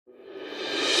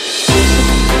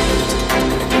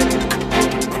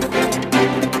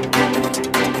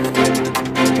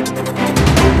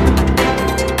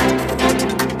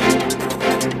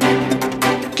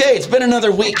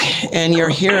another week, and you're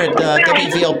here at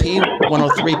WVLP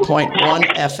 103.1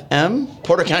 FM,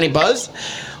 Porter County Buzz.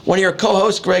 One of your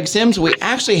co-hosts, Greg Sims. We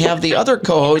actually have the other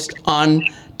co-host on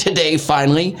today,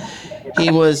 finally. He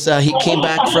came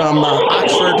back from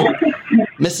Oxford,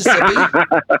 Mississippi,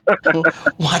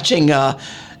 watching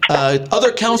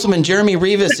other Councilman Jeremy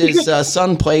Rivas'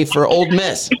 son play for Ole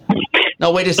Miss.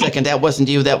 No, wait a second. That wasn't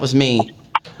you. That was me.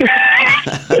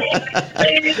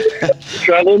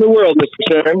 Traveling the world, Mr.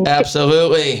 Sharon.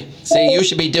 Absolutely. See, you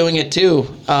should be doing it too.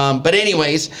 But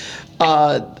anyways,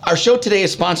 our show today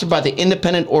is sponsored by the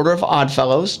Independent Order of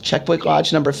Oddfellows, Checkpoint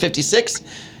Lodge number 56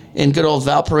 in good old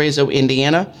Valparaiso,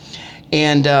 Indiana.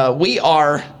 And we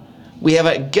have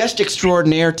a guest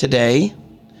extraordinaire today,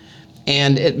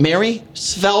 and Mary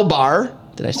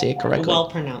Cvelbar. Did I say it correctly? Well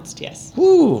pronounced, yes.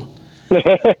 Woo.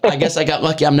 I guess I got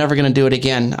lucky. I'm never going to do it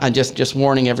again. I'm just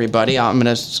warning everybody. I'm going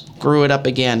to screw it up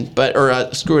again,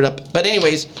 screw it up. But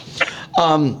anyways,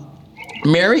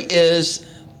 Mary is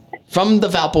from the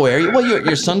Valpo area. Well,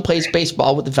 your son plays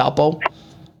baseball with the Valpo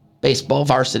baseball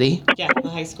varsity. Yeah, the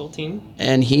high school team.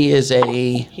 And he's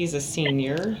a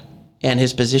senior. And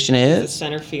his position He's a is?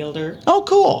 center fielder. Oh,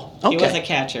 cool. Okay. He was a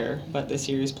catcher, but this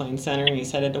year he's playing center, and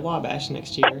he's headed to Wabash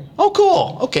next year. Oh,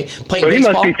 cool. Okay. Playing So he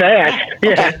baseball? must be fast.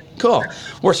 Yeah. Okay, cool.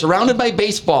 We're surrounded by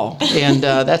baseball, and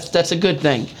that's a good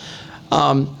thing.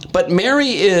 But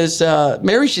Mary she's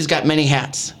got many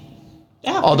hats.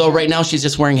 Yeah. Although right now she's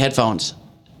just wearing headphones.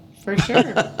 For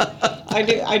sure.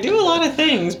 I do a lot of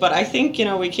things, but I think,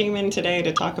 we came in today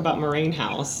to talk about Moraine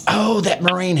House. Oh, that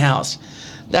Moraine House.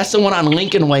 That's the one on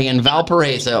Lincoln Way in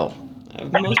Valparaiso.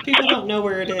 Most people don't know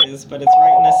where it is, but it's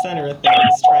right in the center of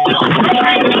things.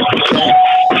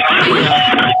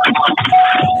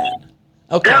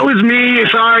 Okay. That was me.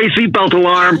 Sorry, seatbelt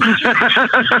alarm.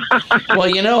 Well,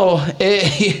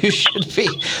 you should be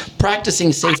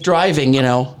practicing safe driving,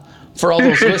 for all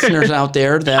those listeners out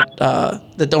there that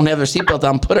don't have their seatbelt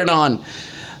on, put it on.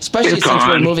 Especially since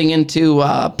we're moving into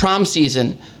prom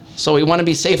season. So we want to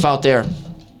be safe out there.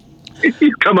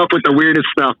 You come up with the weirdest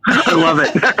stuff. I love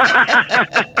it.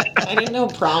 I didn't know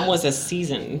prom was a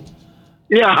season.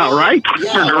 Yeah, right?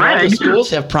 Yeah, all the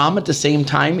schools have prom at the same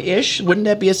time-ish. Wouldn't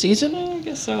that be a season? I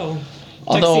guess so.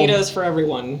 Although, tuxedos for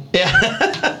everyone. Yeah.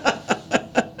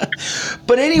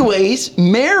 But anyways,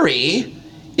 Mary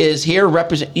is here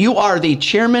you are the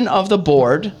chairman of the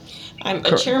board.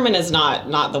 Chairman is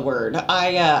not the word.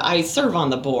 I serve on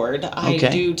the board. I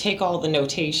do take all the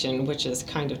notation, which is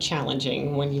kind of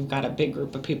challenging when you've got a big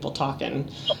group of people talking.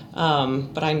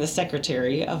 But I'm the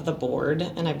secretary of the board,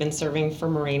 and I've been serving for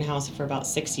Moraine House for about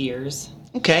 6 years.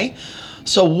 Okay.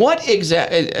 So what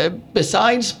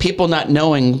besides people not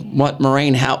knowing what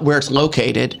Moraine House, where it's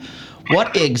located,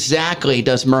 what exactly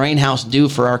does Moraine House do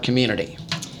for our community?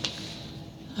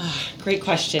 Great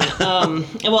question.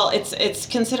 Well, it's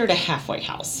considered a halfway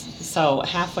house. So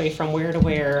halfway from where to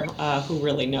where, who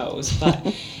really knows?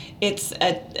 But it's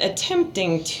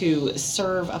attempting to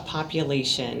serve a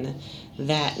population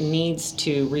that needs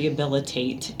to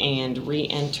rehabilitate and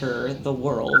re-enter the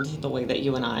world the way that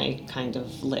you and I kind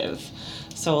of live.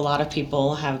 So a lot of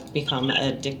people have become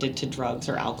addicted to drugs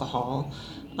or alcohol.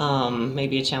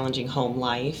 Maybe a challenging home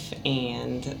life,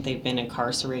 and they've been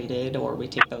incarcerated, or we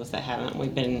take those that haven't.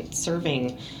 We've been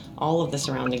serving all of the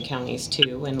surrounding counties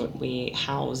too, and we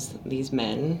house these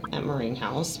men at Moraine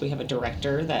House. We have a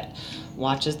director that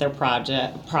watches their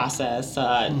process,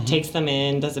 takes them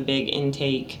in, does a big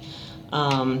intake,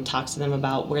 talks to them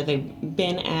about where they've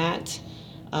been at,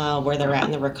 where they're at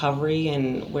in the recovery,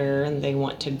 and where they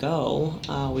want to go.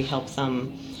 We help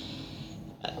them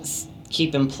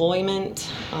keep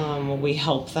employment. We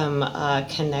help them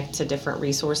connect to different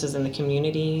resources in the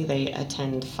community. They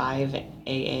attend 5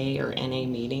 AA or NA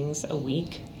meetings a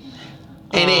week.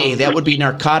 NA, that would be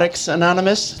Narcotics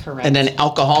Anonymous? Correct. And then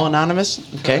Alcohol Anonymous?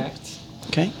 Okay. Correct.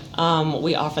 Okay.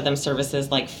 We offer them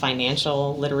services like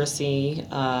financial literacy,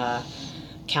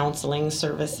 counseling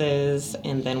services,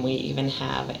 and then we even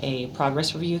have a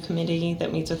progress review committee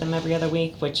that meets with them every other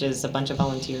week, which is a bunch of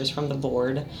volunteers from the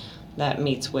board that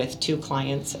meets with 2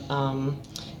 clients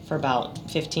for about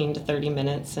 15 to 30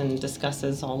 minutes and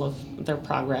discusses all of their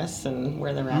progress and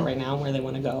where they're at right now, where they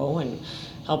want to go, and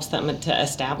helps them to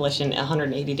establish in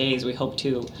 180 days. We hope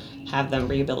to have them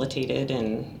rehabilitated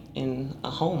in a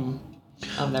home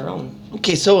of their own.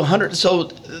 Okay, so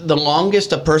the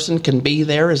longest a person can be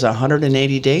there is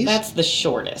 180 days? That's the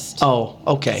shortest. Oh,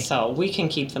 okay. So we can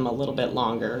keep them a little bit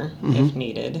longer if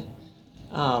needed.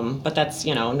 But that's,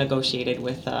 negotiated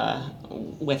with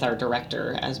our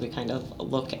director as we kind of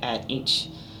look at each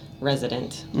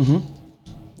resident.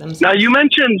 Now, you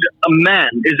mentioned men.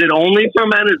 Is it only for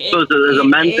men? So there's a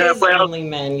men's halfway house? Only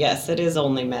men. Yes, it is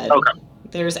only men. Okay.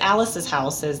 There's Alice's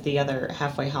house is the other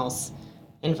halfway house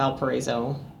in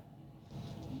Valparaiso.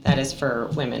 That is for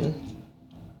women.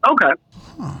 Okay.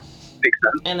 Makes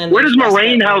sense. And then where does there's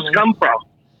Moraine Respite House Women. come from?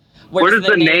 Where does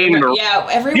the name? Yeah,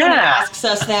 everyone asks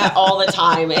us that all the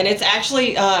time, and it's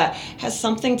actually has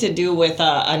something to do with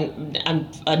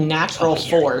a natural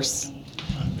force.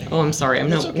 Oh, I'm sorry, I'm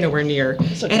nowhere near.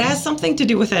 Okay. It has something to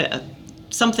do with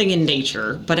something in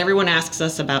nature, but everyone asks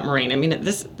us about Moraine. I mean,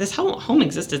 this home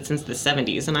existed since the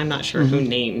 70s, and I'm not sure who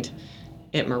named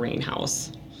it Moraine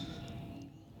House.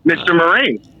 Mr.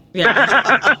 Moraine.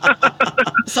 Yeah.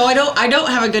 So I don't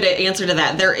have a good answer to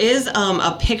that. There is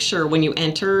a picture when you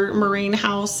enter Moraine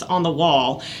House on the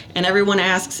wall, and everyone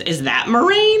asks, "Is that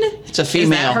Moraine?" It's a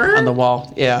female on the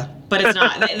wall. Yeah. But it's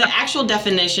not. The actual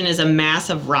definition is a mass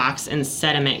of rocks and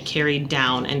sediment carried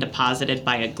down and deposited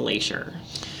by a glacier.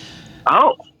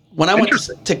 Oh. When I went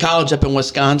to college up in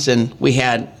Wisconsin, we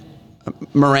had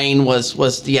Moraine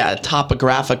was a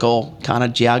topographical kind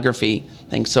of geography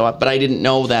thing. So, but I didn't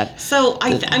know that. So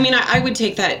I would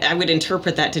take that. I would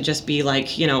interpret that to just be like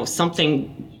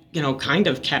something kind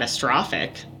of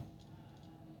catastrophic.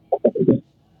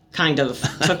 Kind of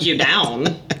took you down.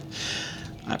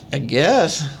 I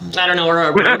guess. I don't know where I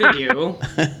eroded you.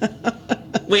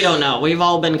 We don't know. We've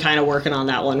all been kind of working on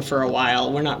that one for a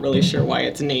while. We're not really sure why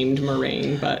it's named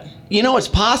Moraine, but It's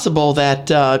possible that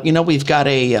we've got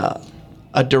a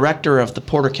director of the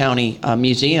Porter County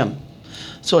Museum.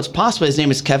 So it's possible his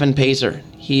name is Kevin Pazer.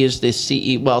 He is the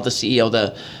CEO,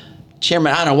 the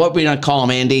chairman. I don't know what we're gonna call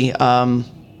him, Andy.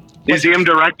 Museum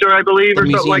director, I believe, or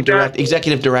something like that.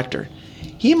 Executive director.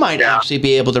 He might actually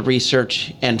be able to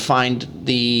research and find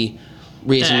the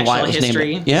reason why it was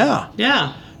named. Yeah.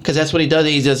 Yeah. Because that's what he does.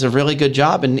 He does a really good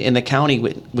job in the county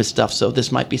with stuff. So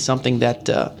this might be something that.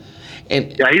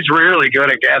 He's really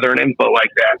good at gathering info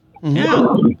like that.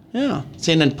 Mm-hmm. Yeah.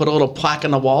 See, and then put a little plaque on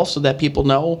the wall so that people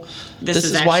know this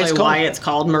is actually why it's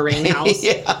called Moraine House.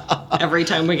 Every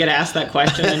time we get asked that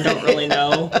question and don't really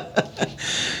know.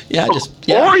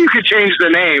 Or you could change the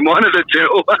name, one of the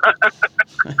two.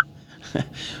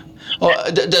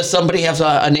 Does somebody have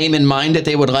a name in mind that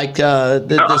they would like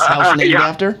this house named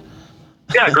after?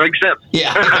 Yeah, Greg Sims.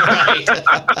 Yeah, right.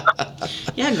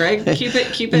 Yeah, Greg, keep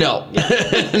it. No.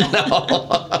 No.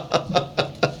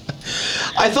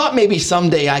 I thought maybe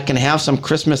someday I can have some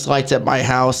Christmas lights at my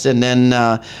house and then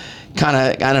kind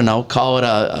of, I don't know, call it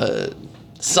a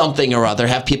something or other.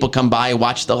 Have people come by,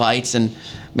 watch the lights, and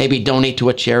maybe donate to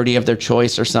a charity of their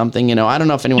choice or something. I don't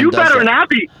know if anyone does that.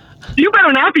 You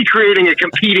better not be creating a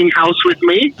competing house with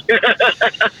me.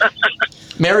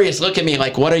 Mary is looking at me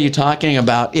like, what are you talking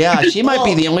about? Yeah, she might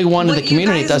be the only one in the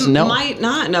community that doesn't know. What you might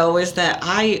not know is that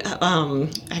I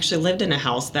actually lived in a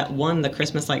house that won the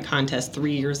Christmas light contest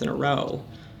 3 years in a row.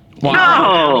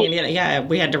 Wow. No! Yeah,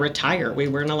 we had to retire. We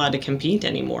weren't allowed to compete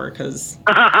anymore because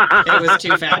it was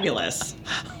too fabulous.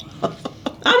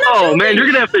 Oh, man, you're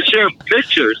going to have to share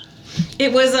pictures.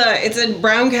 It's in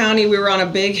Brown County. We were on a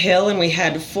big hill and we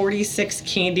had 46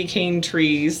 candy cane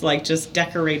trees, like just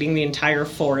decorating the entire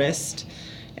forest.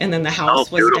 And then the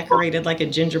house was decorated like a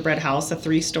gingerbread house, a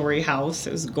 3-story house.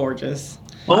 It was gorgeous.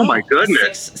 Oh my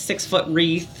goodness. 6-foot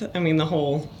wreath. I mean, the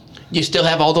whole. You still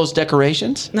have all those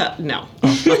decorations? No. The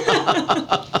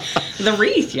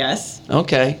wreath, yes.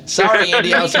 Okay. Sorry,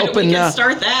 Andy. I was hoping. We can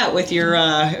start that with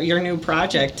your new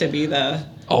project to be the.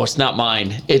 Oh, it's not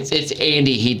mine. It's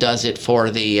Andy. He does it for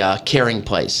the Caring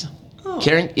Place. Oh.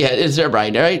 Caring? Yeah, is that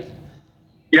right? Right?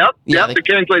 Yep. The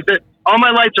Caring Place. All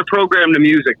my lights are programmed to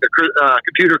music. They're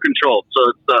computer controlled, so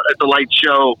it's a light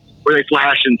show where they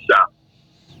flash and stuff.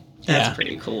 That's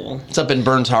pretty cool. It's up in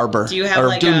Burns Harbor. Do you have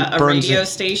a radio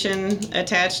station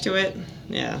attached to it?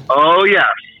 Yeah. Oh, yes.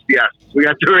 We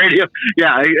got the radio.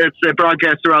 Yeah, it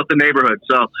broadcasts throughout the neighborhood.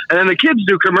 So, and then the kids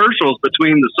do commercials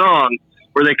between the songs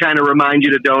where they kind of remind you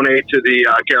to donate to the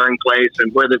Caring Place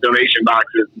and where the donation box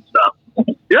is and stuff.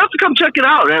 You have to come check it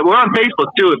out. We're on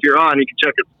Facebook too. If you're on, you can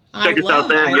check us out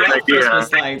there and get an idea.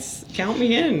 Christmas lights. Count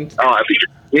me in. Oh,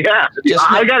 yeah.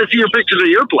 I got to see your pictures of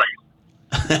your place.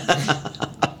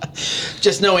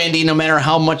 Just know, Andy, no matter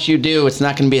how much you do, it's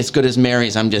not going to be as good as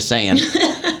Mary's. I'm just saying.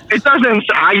 It doesn't.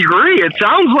 I agree. It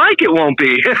sounds like it won't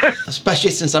be.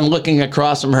 Especially since I'm looking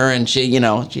across from her and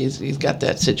she's got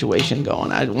that situation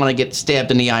going. I want to get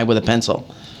stabbed in the eye with a pencil.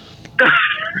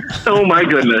 Oh my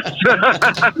goodness.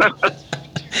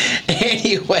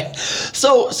 Anyway,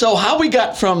 so how we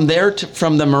got from there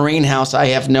from the Moraine House, I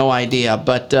have no idea.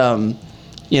 But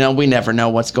we never know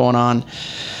what's going on.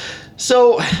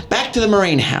 So back to the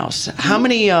Moraine House. How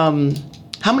many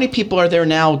How many people are there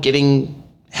now getting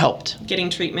helped? Getting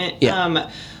treatment? Yeah.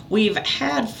 We've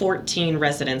had 14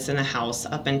 residents in the house.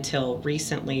 Up until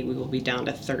recently, we will be down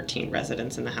to 13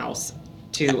 residents in the house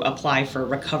to apply for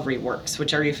Recovery Works,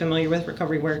 which, are you familiar with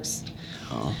Recovery Works?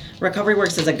 Oh. Recovery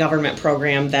Works is a government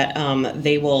program that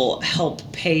they will help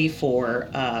pay for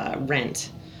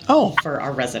rent for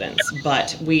our residents.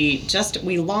 But we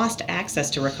lost access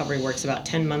to Recovery Works about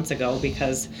 10 months ago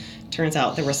because it turns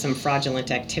out there was some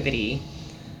fraudulent activity,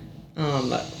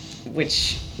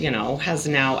 which, has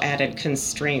now added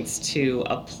constraints to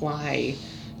apply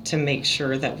to make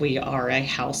sure that we are a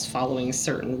house following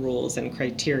certain rules and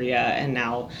criteria, and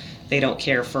now they don't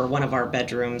care for one of our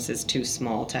bedrooms is too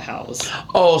small to house.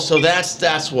 Oh, so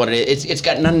that's what it is. It's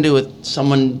got nothing to do with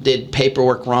someone did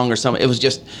paperwork wrong or something. It was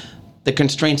just the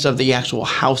constraints of the actual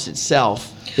house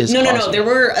itself. No.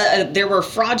 There were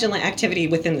fraudulent activity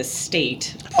within the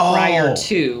state prior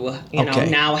to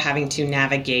now having to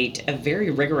navigate a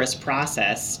very rigorous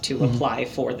process to apply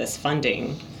for this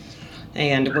funding.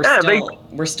 And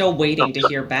we're still waiting to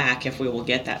hear back if we will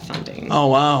get that funding. Oh,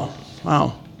 wow.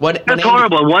 That's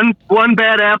horrible. One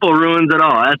bad apple ruins it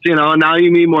all. That's now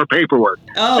you need more paperwork.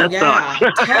 Oh,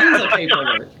 tons of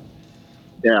paperwork.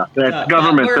 Yeah, that's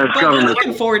government. We're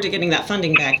looking forward to getting that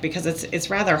funding back because it's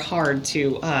rather hard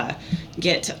to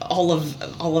get all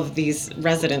of these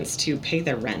residents to pay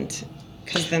their rent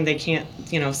because then they can't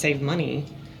save money.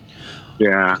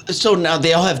 Yeah. So now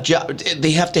they all have they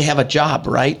have to have a job,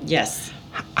 right? Yes.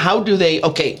 How do they?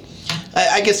 Okay,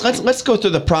 I guess let's go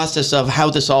through the process of how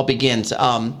this all begins.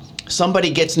 Somebody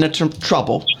gets into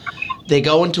trouble. They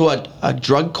go into a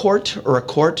drug court or a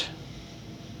court.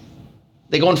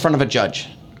 They go in front of a judge.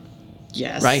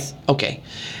 Yes. Right? Okay.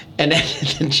 And then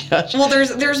the judge. Well,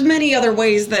 there's many other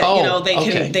ways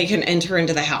that they can enter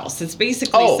into the house. It's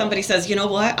basically somebody says, you know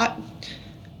what,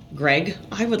 Greg,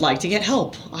 I would like to get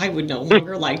help. I would no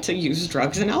longer like to use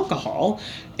drugs and alcohol,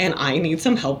 and I need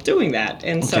some help doing that.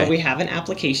 And so we have an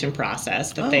application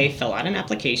process that they fill out an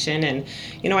application. And,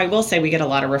 I will say we get a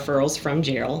lot of referrals from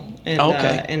jail. And,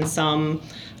 and some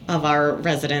of our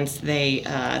residents, they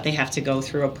have to go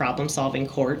through a problem-solving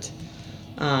court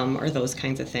or those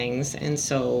kinds of things. And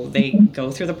so they go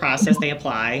through the process, they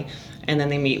apply, and then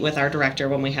they meet with our director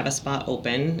when we have a spot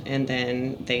open, and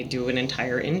then they do an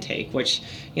entire intake, which,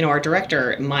 our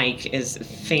director, Mike, is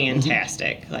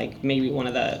fantastic. Like maybe one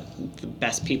of the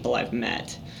best people I've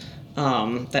met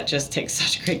that just takes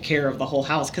such great care of the whole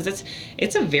house. Because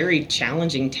it's a very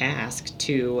challenging task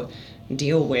to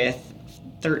deal with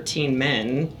 13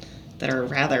 men that are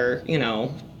rather,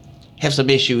 have some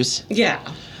issues. Yeah.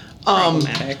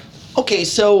 Problematic. Okay,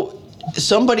 so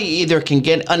somebody either can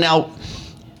get now.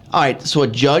 All right, so a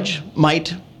judge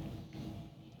might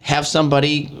have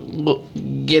somebody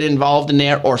get involved in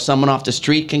there, or someone off the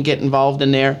street can get involved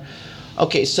in there.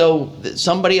 Okay, so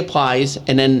somebody applies,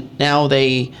 and then now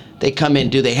they come in.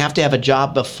 Do they have to have a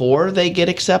job before they get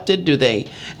accepted? Do they?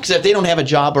 Because if they don't have a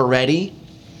job already,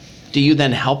 do you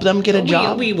then help them get a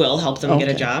job? We will help them get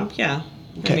a job, yeah.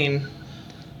 Okay. I mean,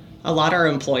 a lot are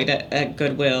employed at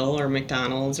Goodwill or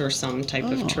McDonald's or some type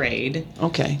of trade.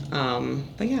 Okay.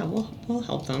 But yeah, we'll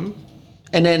help them.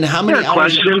 And then how many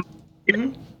hours? Question.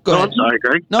 Go ahead. I'm sorry,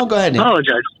 Greg. No, go ahead. I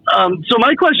apologize. So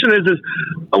my question is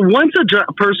once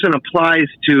a person applies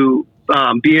to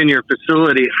be in your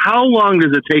facility, how long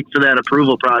does it take for that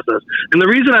approval process? And the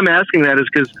reason I'm asking that is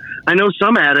because I know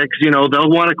some addicts,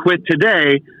 they'll want to quit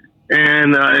today.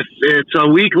 And if it's a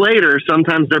week later,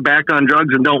 sometimes they're back on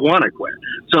drugs and don't want to quit.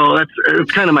 So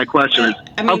that's kind of my question.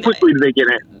 How quickly do they get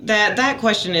in? That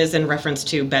question is in reference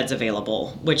to beds available,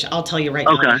 which I'll tell you right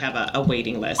now, we have a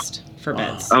waiting list for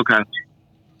beds. Okay.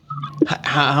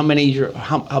 How many?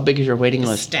 How big is your waiting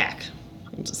list? Stack.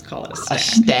 We'll just call it a stack. A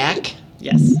stack?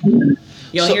 Yes.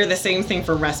 You'll hear the same thing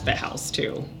for respite house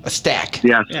too. A stack.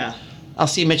 Yes. Yeah. I'll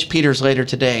see Mitch Peters later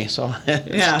today. So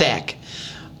stack.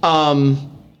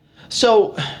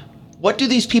 So, what do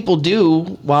these people do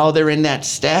while they're in that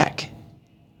stack?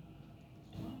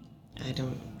 I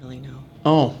don't really know.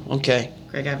 Oh, okay.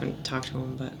 Greg, I haven't talked to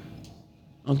him, but...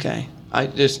 Okay. I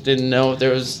just didn't know if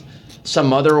there was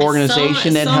some other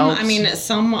organization that helps. I mean,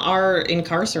 some are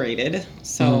incarcerated,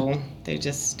 so they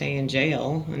just stay in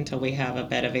jail until we have a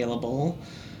bed available.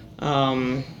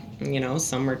 Some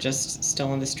are just still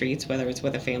on the streets, whether it's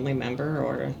with a family member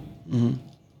or...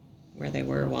 where they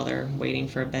were while they're waiting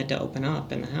for a bed to open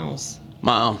up in the house.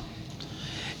 Wow.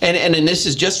 And this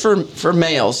is just for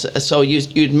males. So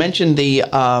you'd mentioned the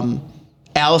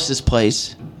Alice's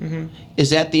place. Mm-hmm. Is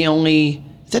that the only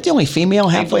Is that the only female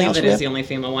I halfway believe house it we is have? the only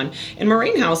female one. And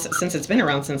Moraine House, since it's been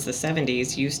around since the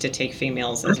 70s, used to take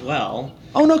females as well.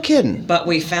 Oh, no kidding. But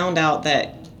we found out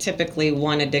that typically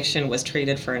one addiction was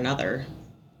traded for another.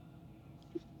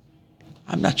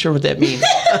 I'm not sure what that means.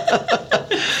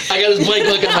 I got this blank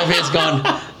look on my face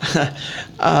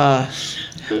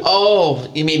going,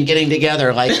 oh, you mean getting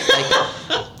together? Like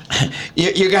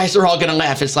you guys are all going to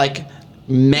laugh. It's like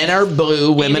men are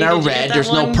blue, women Andy, are did you get red. that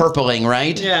There's no one? purpling,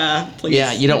 right? Yeah, please.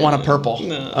 Yeah, you don't want a purple.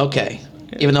 No. Okay.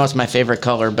 Even though it's my favorite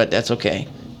color, but that's okay.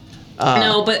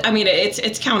 No, but I mean, it's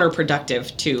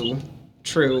counterproductive to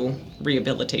true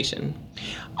rehabilitation.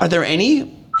 Are there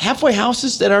any halfway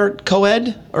houses that are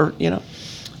co-ed or,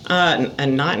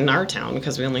 And not in our town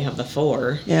because we only have the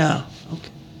 4. Yeah. Okay.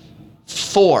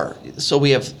 4. So we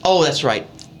have, oh, that's right.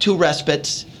 2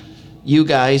 respites, you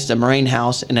guys, the Moraine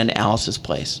House, and then Alice's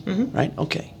place. Mm-hmm. Right?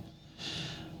 Okay.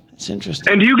 That's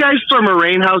interesting. And do you guys from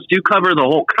Moraine House, do you cover the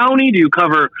whole county? Do you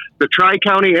cover the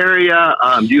Tri-County area?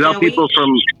 Do you help people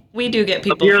from... We do get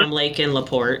people here? from Lake and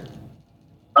LaPorte,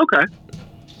 Okay.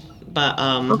 but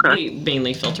Okay. we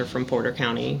mainly filter from Porter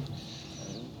County.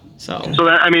 So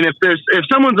that, I mean, if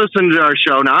someone's listening to our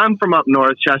show, now I'm from up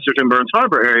north, Chesterton, Burns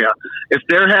Harbor area. If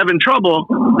they're having trouble,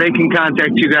 they can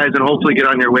contact you guys and hopefully get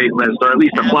on your wait list, or at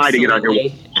least apply to get on your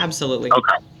wait list. Absolutely.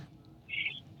 Okay.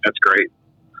 That's great.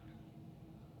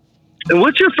 And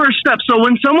what's your first step? So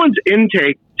when someone's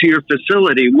intake to your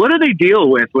facility, what do they deal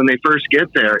with when they first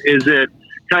get there? Is it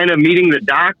kind of meeting the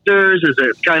doctors? Is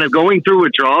it kind of going through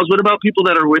withdrawals? What about people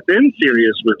that are within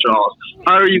serious withdrawals?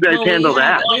 How do you guys handle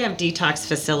that? We have detox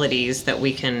facilities that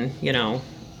we can,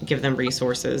 give them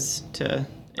resources to.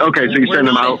 Okay, so you send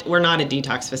them out. We're not a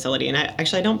detox facility, and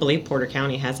I don't believe Porter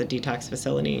County has a detox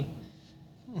facility.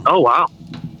 Oh, wow.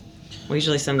 We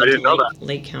usually send them to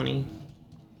Lake County.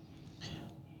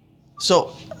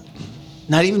 So,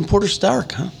 not even Porter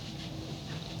Stark, huh?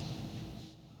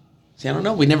 See, I don't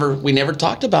know. We never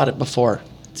talked about it before.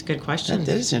 It's a good question.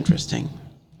 That is interesting.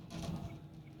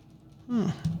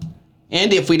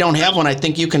 Andy, if we don't have one, I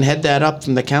think you can head that up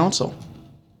from the council.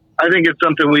 I think it's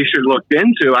something we should look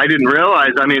into. I didn't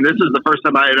realize. I mean, this is the first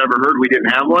time I had ever heard we didn't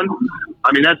have one.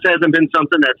 I mean, that hasn't been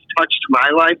something that's touched my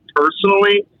life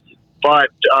personally, but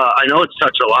I know it's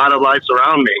touched a lot of lives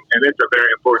around me, and it's a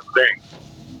very important thing.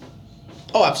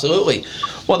 Oh, absolutely.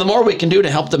 Well, the more we can do to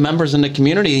help the members in the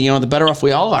community, the better off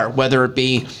we all are, whether it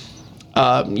be,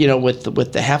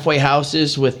 with the halfway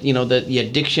houses, with, the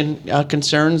addiction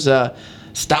concerns,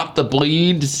 stop the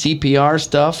bleed, CPR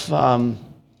stuff,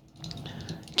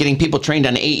 getting people trained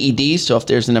on AEDs. So if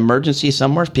there's an emergency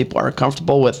somewhere, people are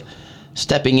comfortable with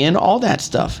stepping in, all that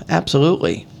stuff.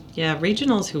 Absolutely. Yeah,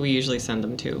 regional's who we usually send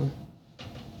them to.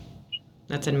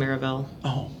 That's in Maryville.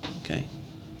 Oh, okay.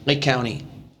 Lake County.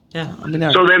 Yeah.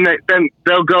 So then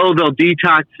they'll go, they'll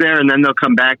detox there, and then they'll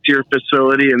come back to your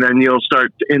facility, and then you'll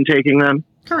start intaking them?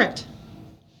 Correct.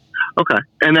 Okay.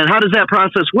 And then how does that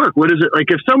process work? What is it like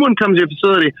if someone comes to your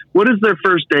facility, what is their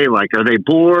first day like? Are they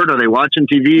bored? Are they watching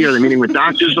TV? Are they meeting with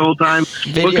doctors the whole time?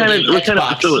 What kind of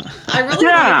facility? I really like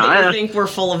that you think we're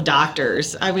full of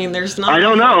doctors. I mean, there's not. I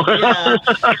don't know.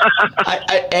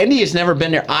 Yeah. Andy has never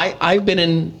been there. I've been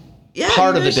in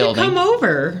part of the building. Come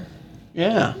over.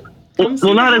 Yeah.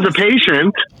 Well, not as a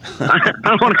patient. I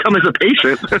don't want to come as a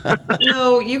patient.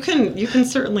 No, you can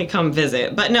certainly come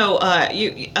visit, but no,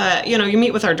 you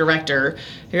meet with our director.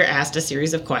 You're asked a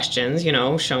series of questions,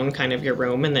 shown kind of your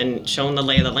room, and then shown the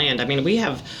lay of the land. I mean, we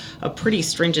have a pretty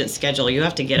stringent schedule. You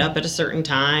have to get up at a certain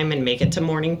time and make it to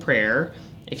morning prayer.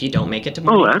 If you don't make it to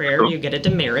morning prayer, cool. You get a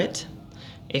demerit.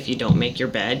 If you don't make your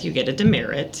bed, you get a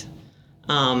demerit.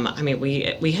 I mean,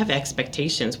 we have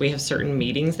expectations. We have certain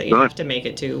meetings that you have to make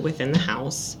it to within the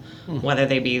house, whether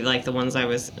they be like the ones I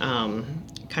was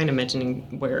kind of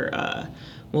mentioning where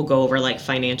we'll go over like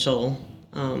financial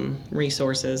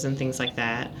resources and things like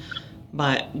that.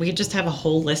 But we just have a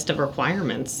whole list of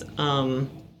requirements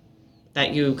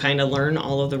that you kind of learn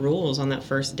all of the rules on that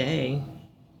first day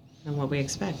and what we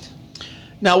expect.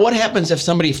 Now, what happens if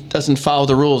somebody doesn't follow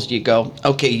the rules? You go,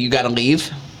 okay, you got to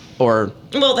leave? Or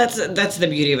well, that's the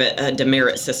beauty of a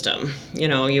demerit system.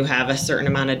 You have a certain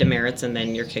amount of demerits, and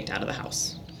then you're kicked out of the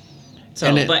house.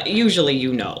 So, but usually,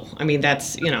 I mean,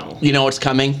 that's you know what's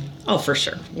coming. Oh, for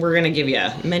sure. We're gonna give you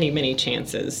many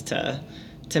chances to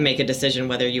make a decision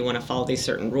whether you want to follow these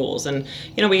certain rules. And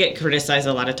we get criticized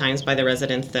a lot of times by the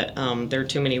residents that there are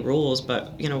too many rules.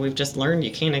 But we've just learned you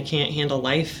can't handle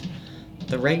life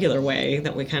the regular way.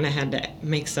 That we kind of had to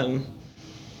make some.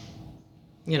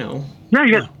 Yeah,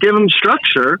 you got to give them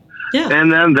structure,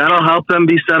 and then that'll help them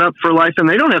be set up for life, and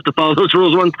they don't have to follow those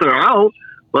rules once they're out.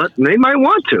 but they might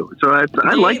want to. So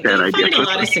I like that they idea. Find a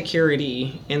lot of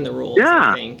security in the rules.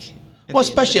 Yeah. I think. Well,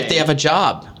 especially if they have a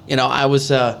job. You know, I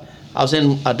was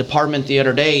in a department the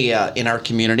other day in our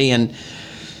community, and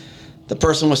the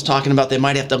person was talking about they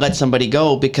might have to let somebody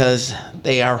go because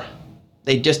they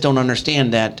just don't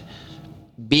understand that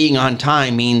being on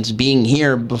time means being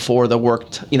here before the work.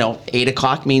 8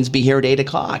 o'clock means be here at 8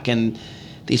 o'clock, and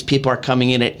these people are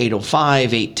coming in at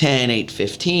 8:05, 8:10,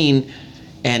 8:15,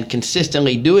 and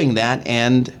consistently doing that.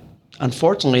 And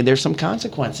unfortunately, there's some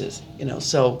consequences.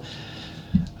 So.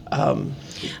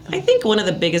 I think one of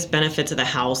the biggest benefits of the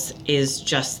house is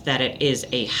just that it is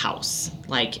a house.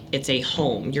 Like, it's a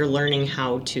home. You're learning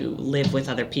how to live with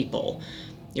other people.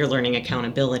 You're learning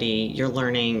accountability. You're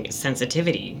learning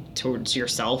sensitivity towards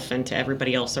yourself and to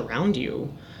everybody else around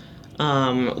you.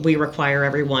 We require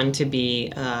everyone to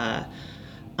be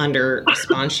under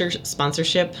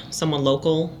sponsorship, someone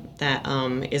local that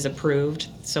is approved.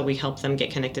 So we help them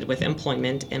get connected with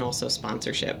employment and also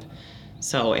sponsorship.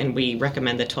 So, and we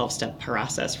recommend the 12-step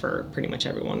process for pretty much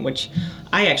everyone, which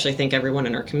I actually think everyone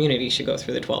in our community should go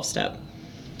through the 12-step.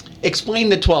 Explain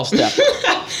the 12-step.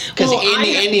 Because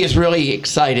Andy is really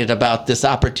excited about this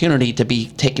opportunity to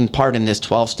be taking part in this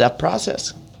 12-step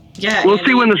process. Yeah. We'll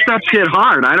see when the steps get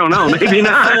hard. I don't know. Maybe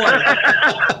not.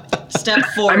 Step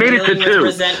 4, I made it to dealing with 2.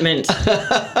 resentment.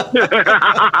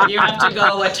 You have to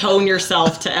go atone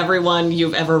yourself to everyone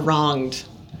you've ever wronged.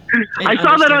 I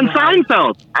saw that on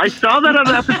Seinfeld. I saw that on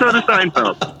an episode of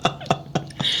Seinfeld.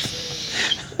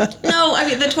 No, I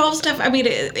mean, the 12-step, I mean,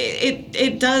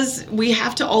 it does, we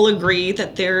have to all agree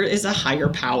that there is a higher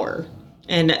power,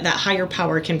 and that higher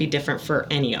power can be different for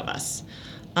any of us.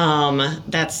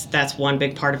 That's one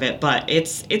big part of it, but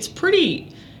it's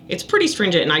pretty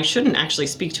stringent, and I shouldn't actually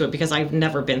speak to it because I've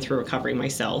never been through recovery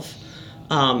myself.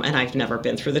 And I've never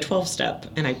been through the 12-step,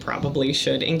 and I probably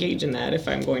should engage in that if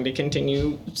I'm going to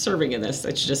continue serving in this.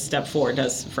 It's just step 4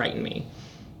 does frighten me.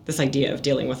 This idea of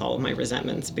dealing with all of my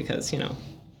resentments because,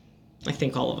 I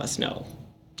think all of us know.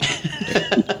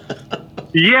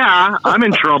 Yeah, I'm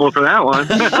in trouble for that one.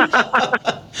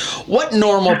 What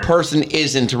normal person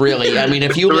isn't really? I mean,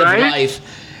 if you live life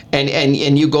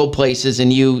and you go places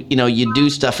and you do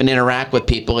stuff and interact with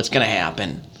people, it's going to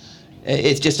happen.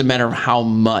 It's just a matter of how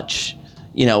much.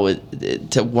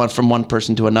 From one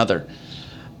person to another.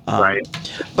 Right.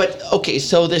 But, okay,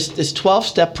 so this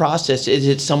 12-step process, is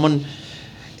it someone,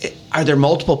 are there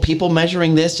multiple people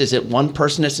measuring this? Is it one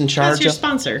person that's in charge? That's your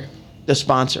sponsor. The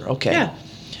sponsor, okay. Yeah.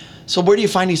 So where do you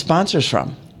find these sponsors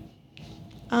from?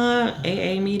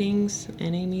 AA meetings,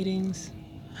 NA meetings.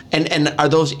 And are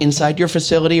those inside your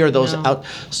facility or are those out?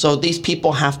 So these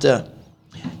people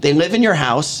they live in your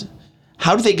house.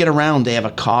 How do they get around? They have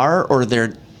a car or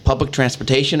they're public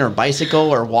transportation or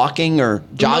bicycle or walking or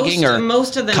jogging or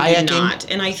most of them kayaking? do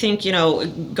not. And I think,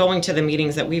 going to the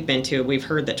meetings that we've been to, we've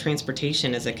heard that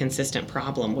transportation is a consistent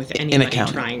problem with anybody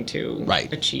trying to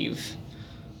achieve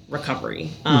recovery.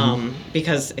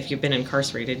 Because if you've been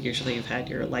incarcerated, usually you've had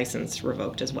your license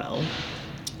revoked as well.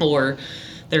 Or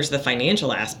there's the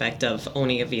financial aspect of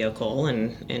owning a vehicle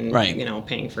and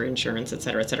paying for insurance, et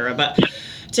cetera, et cetera. But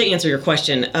to answer your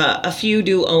question, a few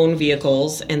do own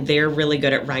vehicles, and they're really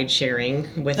good at ride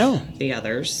sharing with the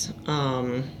others.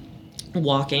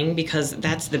 Walking, because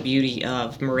that's the beauty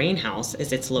of Moraine House,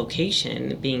 is its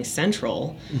location being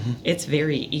central. Mm-hmm. It's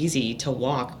very easy to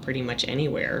walk pretty much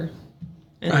anywhere.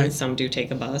 And then some do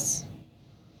take a bus.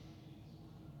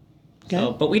 Okay.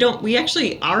 So, but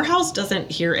our house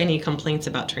doesn't hear any complaints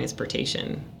about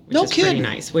transportation, which is pretty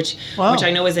nice, which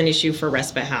I know is an issue for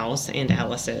Respite House and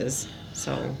Alice's.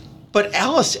 So, but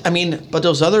but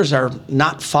those others are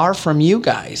not far from you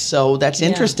guys. So that's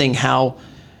interesting how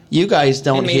you guys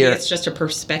don't hear. Maybe it's just a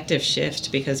perspective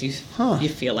shift because you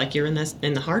feel like you're in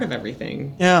the heart of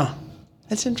everything. Yeah,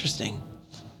 that's interesting.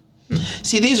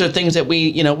 See, these are things that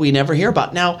we never hear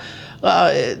about. Now,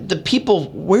 the people,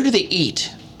 where do they eat?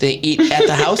 They eat at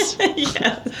the house?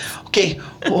 Yes. Okay,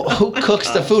 well, who cooks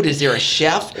the food? Is there a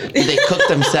chef? Do they cook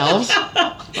themselves?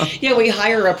 Yeah, we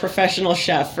hire a professional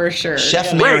chef for sure.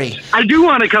 Chef Mary. Wait, I do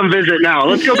want to come visit now.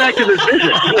 Let's go back to this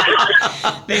visit.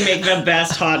 They make the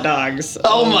best hot dogs.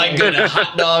 Oh my goodness,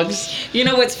 hot dogs.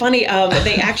 It's funny.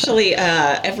 They actually,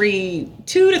 every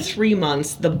 2 to 3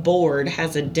 months, the board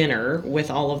has a dinner with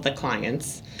all of the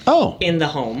clients in the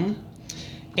home.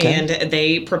 Okay. And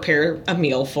they prepare a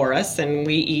meal for us, and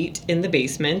we eat in the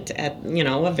basement at,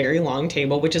 a very long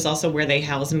table, which is also where they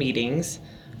house meetings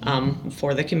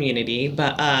for the community.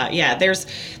 But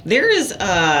there is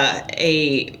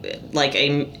a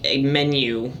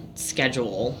menu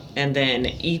schedule, and then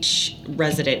each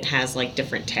resident has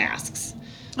different tasks.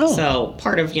 Oh. So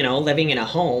part of, living in a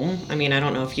home, I mean, I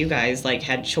don't know if you guys like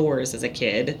had chores as a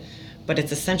kid, but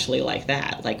it's essentially like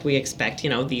that. Like we expect,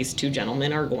 these two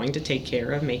gentlemen are going to take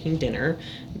care of making dinner.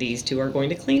 These two are going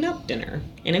to clean up dinner.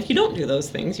 And if you don't do those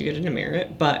things, you get a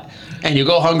demerit. And you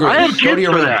go hungry. I have Go kids to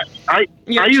your for room. that. I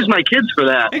use my kids for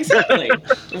that. Exactly.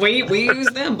 we use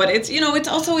them, but it's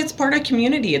it's part of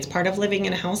community. It's part of living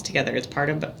in a house together. It's part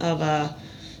of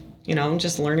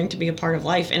just learning to be a part of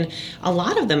life. And a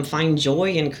lot of them find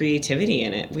joy and creativity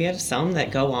in it. We have some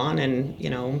that go on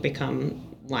and become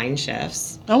line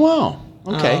chefs. Oh wow.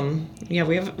 Okay. We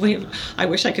have. I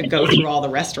wish I could go through all the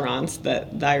restaurants that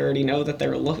I already know that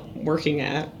they're working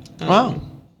at. Wow.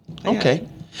 Okay.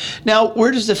 Now,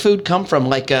 where does the food come from?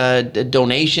 Like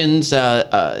donations?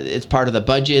 It's part of the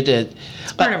budget.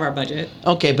 It's part of our budget.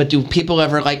 Okay, but do people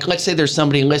ever let's say there's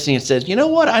somebody listening and says, you know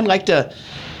what, I'd like to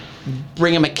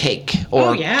bring them a cake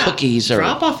or cookies or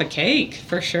drop off a cake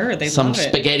for sure. They some love it.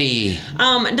 spaghetti.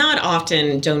 Not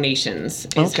often donations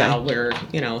is Okay. how we're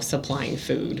supplying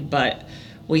food, but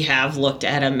we have looked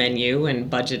at a menu and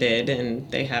budgeted,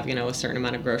 and they have a certain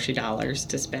amount of grocery dollars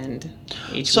to spend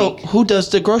each So week. who does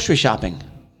the grocery shopping?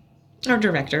 Our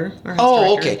director. Our house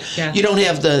Oh, director. okay. Yeah. You don't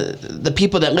have the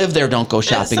people that live there don't go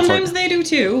shopping Sometimes for. they do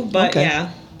too, but Okay.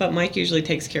 yeah. But Mike usually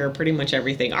takes care of pretty much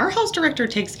everything. Our house director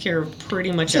takes care of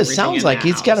pretty much It everything. sounds in like the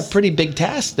he's got a house. pretty big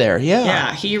task there. Yeah.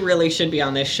 Yeah, he really should be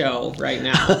on this show right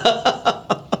now.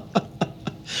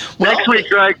 Next week,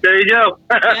 Greg. There you go.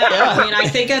 Yeah, I mean, I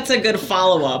think that's a good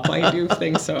follow-up. I do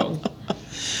think so.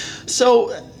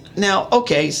 So now,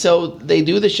 okay, so they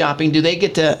do the shopping. Do they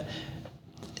get to,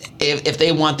 if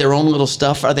they want their own little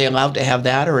stuff, are they allowed to have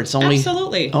that, or it's only?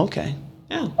 Absolutely. Okay.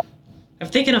 Yeah.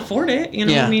 If they can afford it,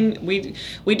 Yeah. I mean,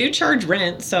 we do charge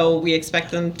rent, so we expect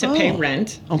them to pay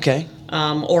rent. Okay.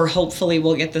 Or hopefully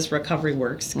we'll get this recovery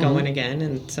works Mm-hmm. going again,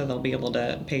 and so they'll be able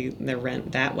to pay their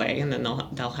rent that way, and then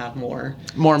they'll have more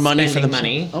Money for the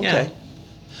money. Okay. Yeah.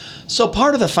 So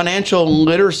part of the financial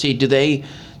literacy, do they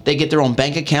get their own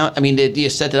bank account? I mean, do you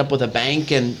set it up with a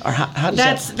bank, and or how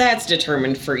does That's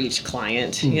determined for each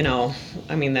client. Hmm.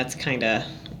 I mean, that's kind of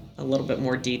a little bit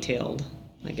more detailed,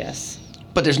 I guess.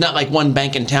 But there's not like one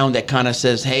bank in town that kind of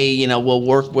says, hey, we'll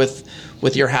work with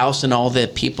your house and all the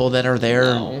people that are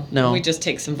there. No. We just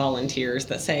take some volunteers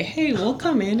that say, hey, we'll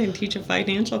come in and teach a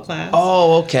financial class.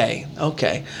 Oh, okay.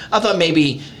 Okay. I thought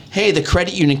maybe, hey, the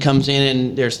credit union comes in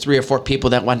and there's 3 or 4 people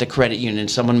that want the credit union.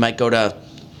 Someone might go to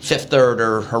Fifth Third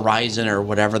or Horizon or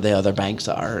whatever the other banks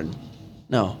are. And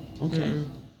no. Okay.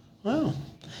 Wow.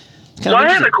 It's So kind of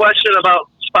I had a question about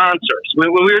sponsors.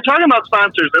 When we were talking about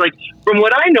sponsors, like from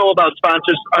what I know about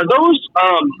sponsors, are those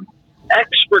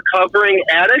ex-recovering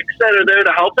addicts that are there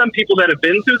to help them, people that have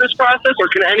been through this process, or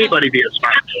can anybody be a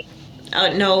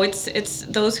sponsor? No, it's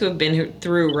those who have been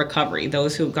through recovery,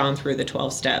 those who have gone through the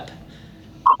 12-step.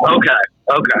 Okay.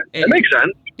 That makes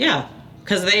sense. Yeah,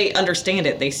 because they understand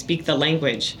it. They speak the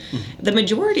language. The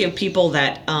majority of people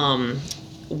that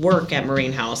work at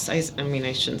Moraine House, I mean,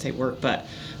 I shouldn't say work, but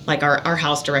like our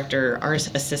house director, our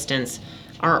assistants,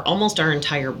 almost our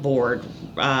entire board,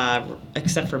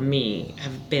 except for me,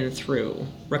 have been through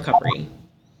recovery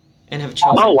and have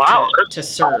chosen to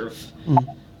serve.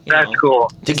 That's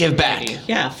cool. to give back.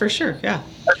 Yeah, for sure. Yeah.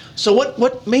 So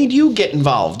what made you get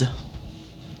involved?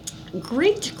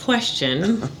 Great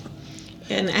question.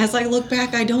 And as I look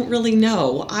back, I don't really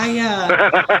know. I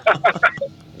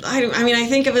mean, I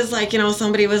think it was like,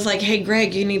 somebody was like, hey,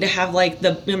 Greg, you need to have like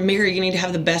Mary, you need to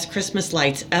have the best Christmas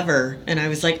lights ever. And I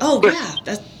was like, oh, yeah,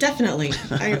 that's definitely.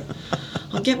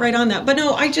 I'll get right on that. But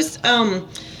no, I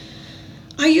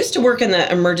used to work in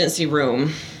the emergency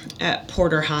room at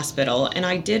Porter Hospital, and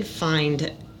I did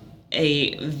find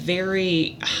a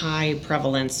very high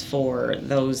prevalence for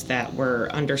those that were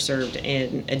underserved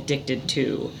and addicted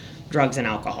to drugs and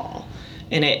alcohol.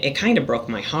 And it kind of broke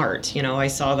my heart. I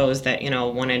saw those that,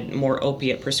 wanted more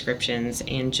opiate prescriptions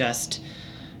and just,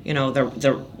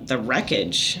 the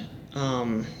wreckage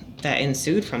that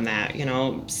ensued from that,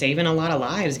 saving a lot of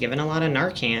lives, giving a lot of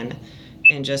Narcan,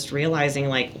 and just realizing,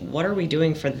 like, what are we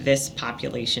doing for this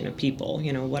population of people?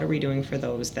 What are we doing for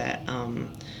those that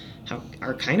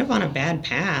are kind of on a bad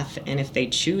path? And if they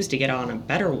choose to get on a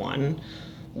better one,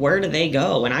 where do they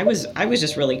go? And I was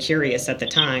just really curious at the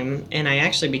time, and I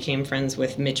actually became friends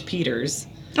with Mitch Peters.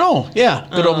 Oh, yeah.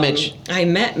 Good old Mitch. I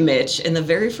met Mitch, and the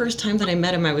very first time that I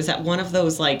met him, I was at one of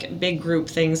those like big group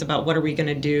things about what are we going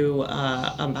to do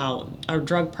about our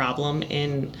drug problem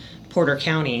in Porter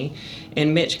County,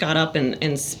 and Mitch got up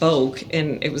and spoke,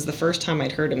 and it was the first time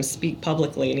I'd heard him speak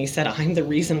publicly, and he said, "I'm the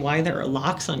reason why there are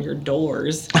locks on your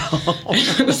doors."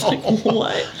 And I was like,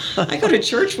 what? I go to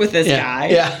church with this guy.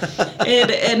 Yeah.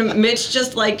 and Mitch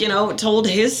just told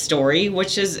his story,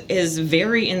 which is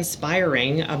very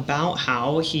inspiring about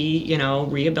how he,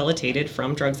 rehabilitated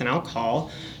from drugs and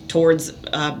alcohol towards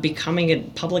becoming a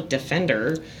public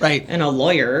defender, right, and a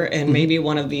lawyer, and maybe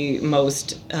one of the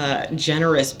most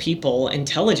generous people,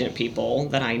 intelligent people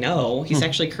that I know. He's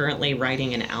actually currently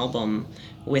writing an album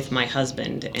with my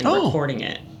husband and recording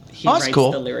it. He writes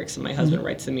cool. the lyrics and my husband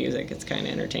writes the music. It's kind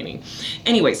of entertaining.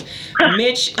 Anyways,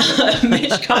 Mitch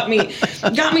got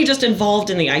me just involved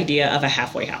in the idea of a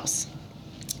halfway house.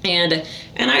 And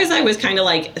as I was kind of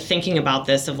like thinking about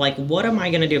this of like, what am I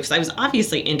going to do? Because I was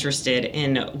obviously interested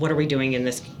in what are we doing in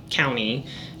this county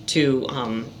to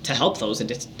help those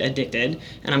addicted.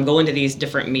 And I'm going to these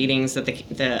different meetings that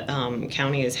the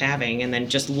county is having, and then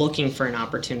just looking for an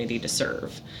opportunity to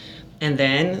serve. And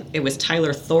then it was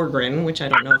Tyler Thorgren, which I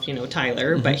don't know if you know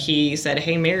Tyler, but he said,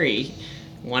 "Hey, Mary,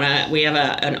 we have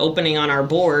an opening on our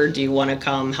board. Do you want to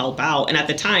come help out?" And at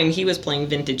the time, he was playing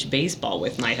vintage baseball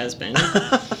with my husband.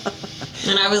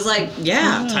 And I was like,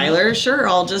 "Yeah, Tyler, sure.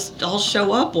 I'll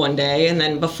show up one day." And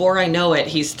then before I know it,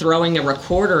 he's throwing a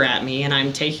recorder at me, and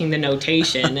I'm taking the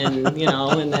notation, and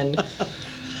and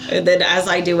then as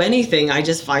I do anything, I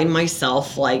just find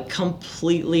myself like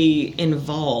completely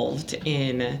involved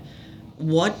in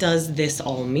what does this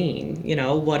all mean?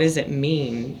 What does it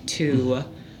mean to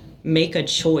make a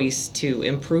choice to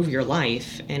improve your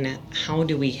life, and how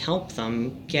do we help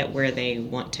them get where they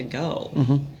want to go?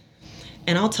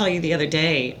 And I'll tell you, the other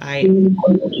day,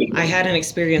 I had an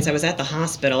experience. I was at the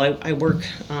hospital. I work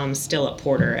still at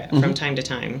Porter from time to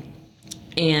time.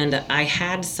 And I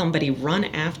had somebody run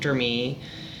after me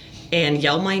and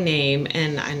yell my name.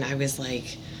 And I was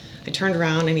like, I turned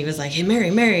around and he was like, "Hey,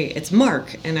 Mary, it's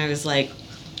Mark." And I was like,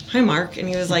 "Hi, Mark." And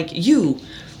he was like, you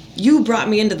brought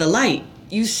me into the light.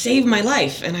 You saved my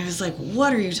life." And I was like,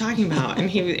 "What are you talking about?" And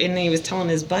he was telling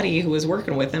his buddy who was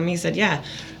working with him. He said, "Yeah,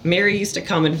 Mary used to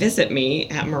come and visit me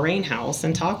at Moraine house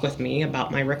and talk with me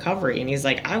about my recovery." And he's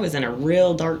like, "I was in a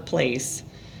real dark place,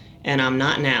 and I'm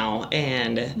not now."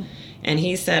 And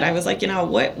he said, I was like,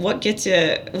 what gets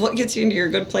you into your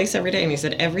good place every day? And he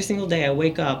said, "Every single day I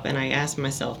wake up and I ask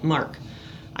myself, Mark,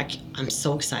 I'm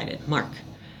so excited. Mark,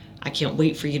 I can't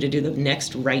wait for you to do the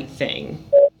next right thing."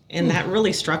 And that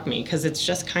really struck me, because it's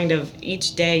just kind of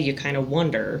each day you kind of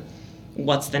wonder,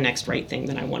 what's the next right thing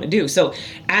that I want to do? So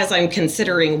as I'm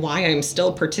considering why I'm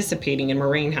still participating in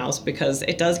Moraine House, because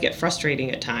it does get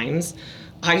frustrating at times,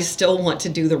 I still want to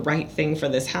do the right thing for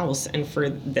this house and for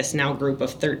this now group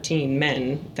of 13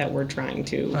 men that we're trying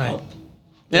to help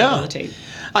rehabilitate.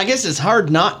 I guess it's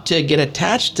hard not to get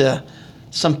attached to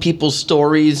some people's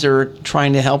stories or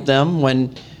trying to help them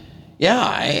when...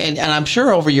 Yeah, and I'm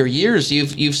sure over your years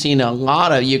you've seen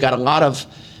you got a lot of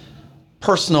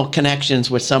personal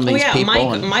connections with some of these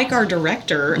people. Mike, our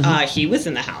director, he was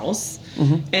in the house,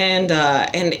 and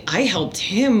I helped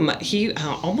him. He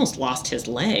almost lost his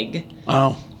leg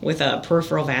with a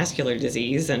peripheral vascular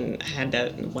disease and had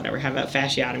to have a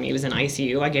fasciotomy. He was in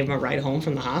ICU. I gave him a ride home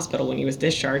from the hospital when he was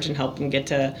discharged and helped him get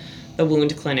to the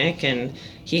wound clinic, and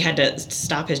he had to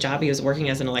stop his job. He was working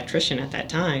as an electrician at that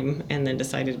time, and then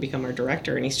decided to become our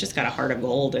director. And he's just got a heart of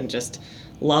gold and just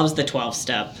loves the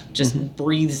 12-step, just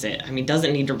breathes it. I mean,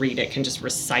 doesn't need to read it, can just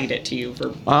recite it to you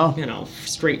for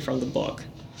straight from the book.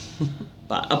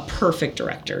 But a perfect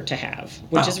director to have,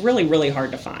 which is really, really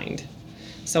hard to find.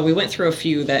 So we went through a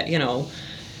few that,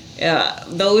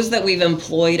 those that we've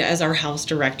employed as our house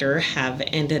director have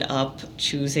ended up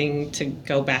choosing to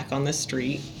go back on the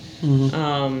street.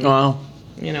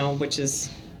 Which is...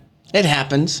 It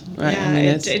happens, right? Yeah,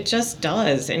 it just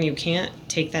does. And you can't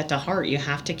take that to heart. You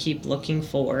have to keep looking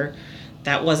for,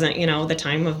 that wasn't, the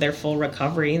time of their full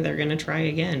recovery. They're going to try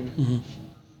again.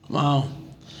 Wow.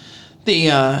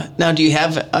 Now, do you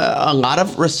have a lot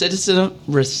of recidivism?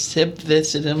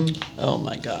 Oh,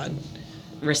 my God.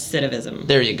 Recidivism.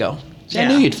 There you go. I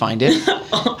knew you'd find it.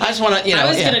 I just want to, I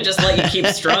was going to just let you keep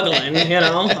struggling, I mean,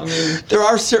 there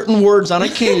are certain words on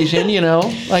occasion,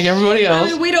 like everybody else.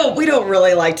 I mean, we don't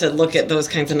really like to look at those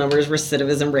kinds of numbers,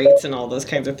 recidivism rates and all those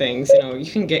kinds of things.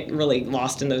 You can get really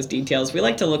lost in those details. We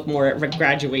like to look more at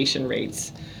graduation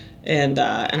rates, and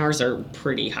ours are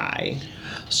pretty high.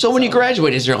 So when you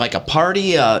graduate, is there like a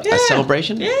party, a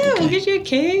celebration? Yeah, we'll get you a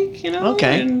cake,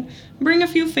 and bring a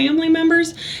few family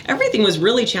members. Everything was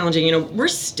really challenging. We're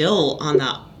still on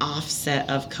the offset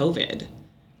of COVID.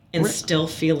 and still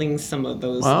feeling some of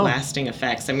those Wow. lasting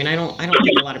effects. I mean, I don't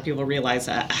think a lot of people realize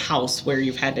a house where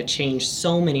you've had to change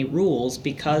so many rules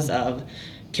because of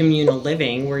communal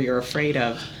living, where you're afraid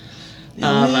of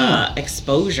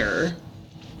exposure.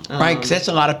 Right, because that's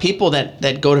a lot of people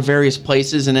that go to various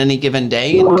places in any given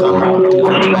day and come to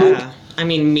virtual. Yeah. I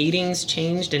mean, meetings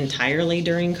changed entirely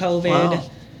during COVID. Wow.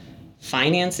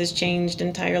 Finances changed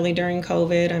entirely during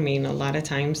COVID. I mean, a lot of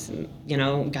times,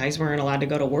 guys weren't allowed to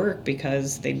go to work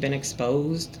because they'd been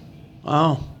exposed.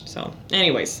 Wow. So,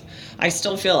 anyways, I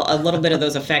still feel a little bit of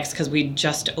those effects because we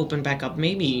just opened back up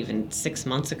maybe even 6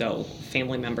 months ago,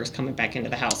 family members coming back into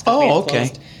the house. Oh,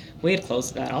 okay. We had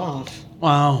closed that off.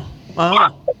 Wow.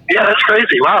 Yeah, that's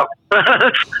crazy. Wow.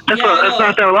 That's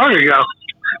not that long ago.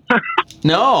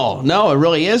 No, it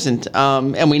really isn't.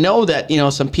 And we know that,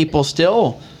 some people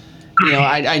still,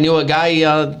 I knew a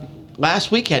guy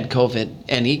last week had COVID,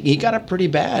 and he got it pretty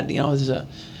bad.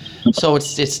 So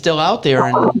it's still out there.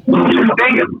 And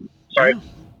Dang it. Sorry.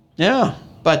 yeah,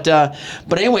 but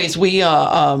anyways, we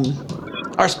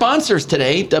our sponsors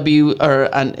today.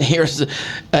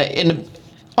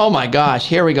 Oh my gosh,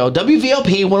 here we go.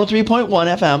 WVLP 103.1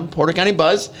 FM, Porter County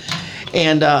Buzz.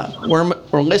 And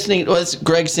we're listening to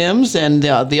Greg Sims, and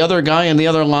the other guy on the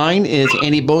other line is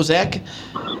Andy Bozek.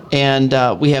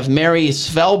 And we have Mary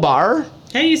Cvelbar.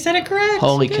 Hey, you said it correct.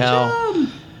 Holy Good cow. job.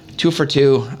 2 for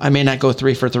 2. I may not go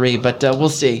 3 for 3, but we'll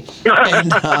see.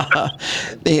 And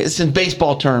it's in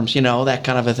baseball terms, that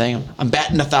kind of a thing. I'm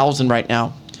batting 1,000 right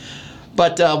now.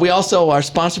 But we also are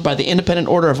sponsored by the Independent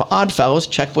Order of Oddfellows,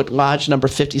 Checkwood Lodge number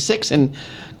 56 in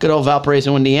good old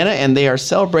Valparaiso, Indiana, and they are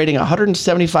celebrating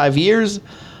 175 years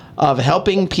of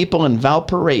helping people in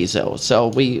Valparaiso. So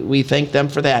we thank them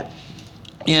for that.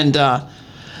 And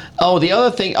the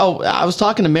other thing. I was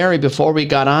talking to Mary before we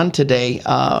got on today.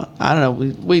 I don't know.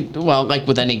 We like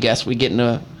with any guest, we get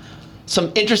into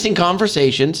some interesting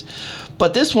conversations.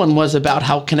 But this one was about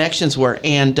how connections were.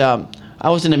 And I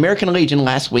was in American Legion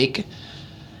last week,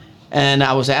 and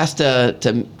I was asked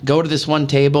to go to this one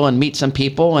table and meet some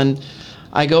people. And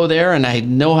I go there, and I had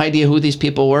no idea who these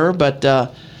people were, but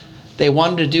they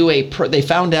wanted to do they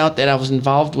found out that I was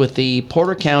involved with the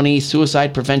Porter County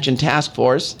Suicide Prevention Task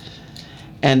Force,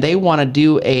 and they want to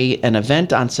do an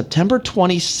event on September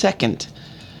 22nd.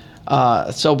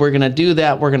 So we're going to do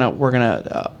that. We're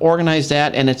gonna organize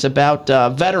that, and it's about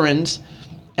veterans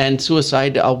and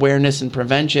suicide awareness and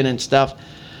prevention and stuff.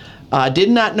 Did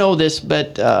not know this,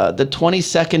 but the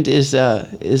 22nd is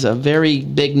a very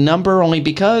big number, only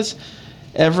because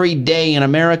every day in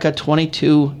America,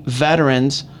 22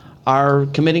 veterans are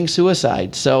committing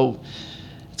suicide. So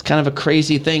it's kind of a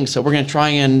crazy thing. So we're going to try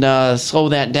and slow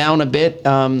that down a bit.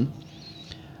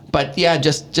 But yeah,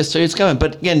 just so it's coming.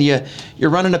 But again, you're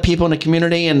running to people in the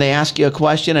community, and they ask you a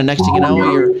question, and next thing you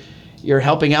know, you're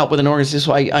helping out with an organization.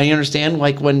 So I understand,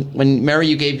 like when Mary,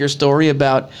 you gave your story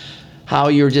about how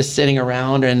you were just sitting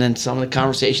around, and then some of the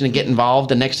conversation and get involved.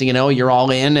 The next thing you know, you're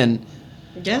all in, and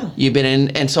yeah, you've been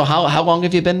in. And so how long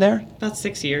have you been there? About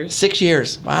 6 years. 6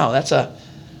 years. Wow, that's a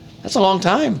long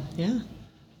time. Yeah.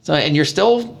 So, and you're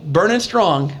still burning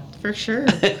strong. For sure.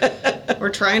 We're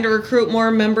trying to recruit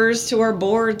more members to our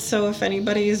board, so if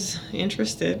anybody's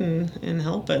interested in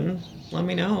helping, let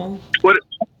me know.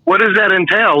 What does that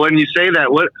entail when you say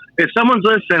that? What if someone's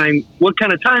listening? What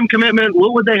kind of time commitment?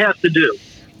 What would they have to do?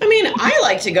 I mean, I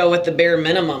like to go with the bare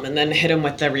minimum and then hit them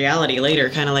with the reality later,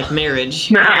 kind of like marriage.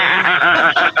 That's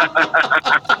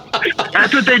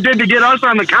what they did to get us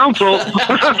on the council.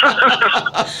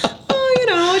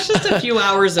 Oh, it's just a few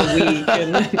hours a week.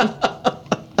 And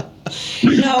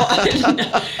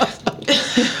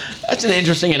That's an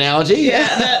interesting analogy.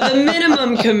 Yeah, the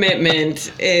minimum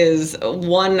commitment is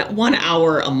one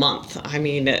hour a month. I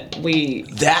mean,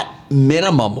 that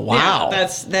minimum. Wow. Yeah,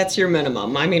 that's your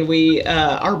minimum. I mean, we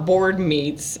our board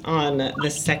meets on the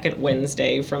second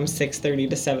Wednesday from 6:30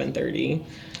 to 7:30.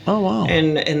 Oh wow.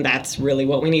 And that's really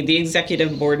what we need. The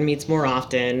executive board meets more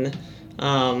often.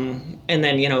 And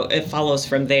then, it follows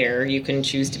from there. You can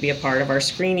choose to be a part of our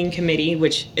screening committee,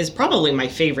 which is probably my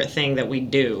favorite thing that we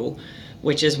do,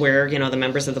 which is where, the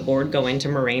members of the board go into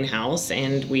Moraine House,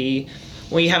 and we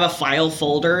have a file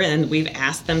folder, and we've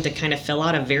asked them to kind of fill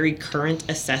out a very current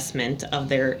assessment of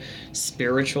their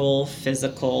spiritual,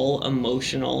 physical,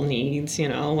 emotional needs,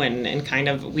 and kind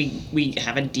of we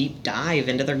have a deep dive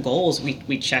into their goals.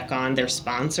 We check on their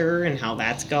sponsor and how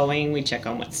that's going. We check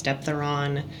on what step they're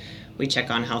on. We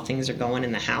check on how things are going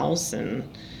in the house, and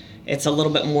it's a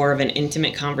little bit more of an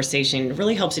intimate conversation. It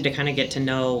really helps you to kind of get to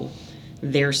know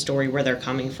their story, where they're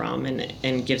coming from,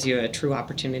 and gives you a true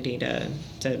opportunity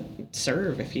to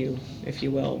serve, if you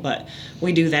will. But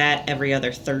we do that every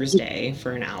other Thursday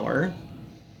for an hour.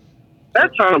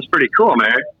 That sounds pretty cool,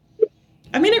 man.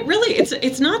 I mean,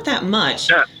 it's not that much.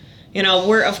 Yeah. You know,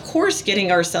 we're of course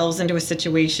getting ourselves into a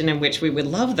situation in which we would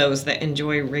love those that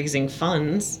enjoy raising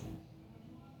funds.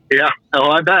 Yeah. Oh,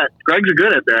 I bet. Greg's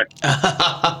good at that.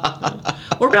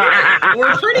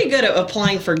 We're pretty good at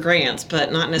applying for grants,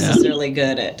 but not necessarily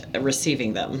good at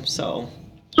receiving them. So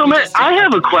man, I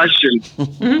have a question.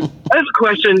 I have a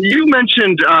question. You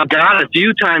mentioned God a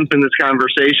few times in this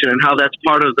conversation and how that's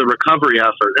part of the recovery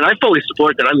effort. And I fully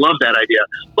support that. I love that idea.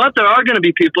 But there are going to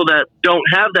be people that don't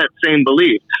have that same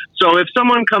belief. So if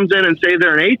someone comes in and say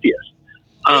they're an atheist,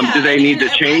 do they need to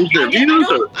change their views?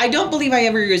 I don't believe I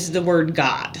ever used the word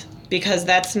God, because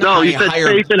that's not... No, you said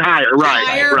faith and higher. Right,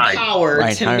 higher right. power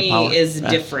Right, to higher me power. is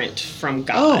different from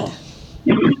God.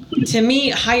 Oh. To me,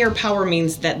 higher power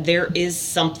means that there is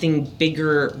something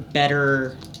bigger,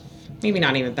 better, maybe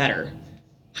not even better.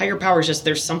 Higher power is just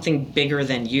there's something bigger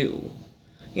than you.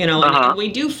 You know, and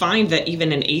we do find that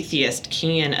even an atheist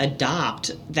can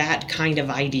adopt that kind of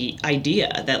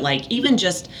idea that, like, even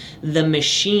just the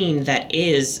machine that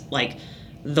is, like,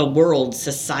 the world,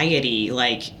 society,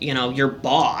 like, you know, your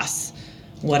boss,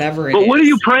 whatever it is. But what are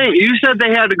you praying? You said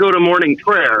they had to go to morning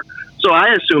prayer. So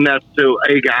I assume that's to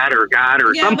a God or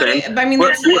something. But I mean,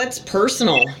 that's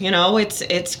personal. You know,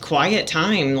 it's quiet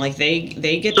time. Like they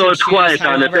get. So to it's quiet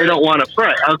time if they don't want to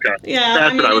pray. Okay. Yeah,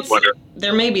 that's what I was wondering.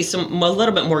 There may be a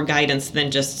little bit more guidance than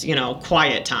just, you know,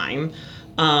 quiet time,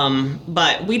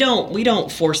 but we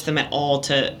don't force them at all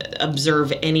to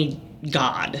observe any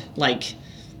God. Like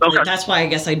that's why I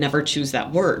guess I'd never choose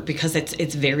that word, because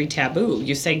it's very taboo.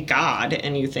 You say God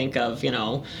and you think of, you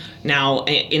know, now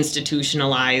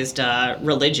institutionalized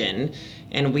religion,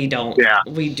 and we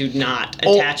do not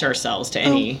attach ourselves to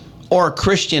any. Or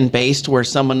Christian based, where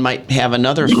someone might have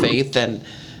another faith and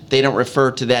they don't refer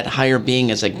to that higher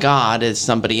being as a God, as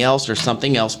somebody else or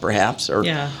something else perhaps, or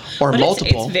but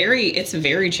multiple. It's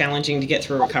very challenging to get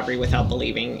through recovery without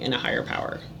believing in a higher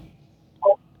power.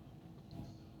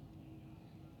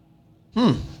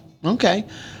 Okay.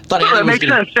 That makes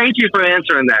sense. Thank you for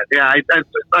answering that. Yeah, I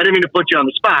didn't mean to put you on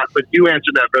the spot, but you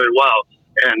answered that very well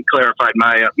and clarified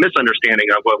my misunderstanding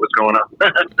of what was going on.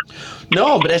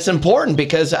 No, but it's important,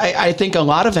 because I think a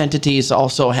lot of entities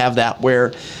also have that,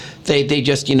 where they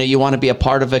just, you know, you want to be a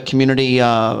part of a community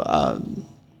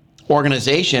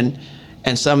organization,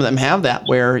 and some of them have that,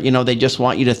 where, you know, they just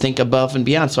want you to think above and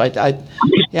beyond. So it's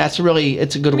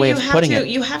a good way of putting it.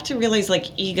 You have to realize, like,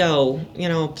 ego, you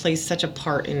know, plays such a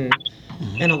part in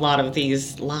a lot of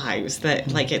these lives, that,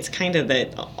 like, it's kind of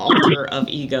the altar of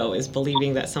ego is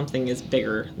believing that something is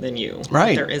bigger than you.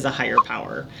 Right. There is a higher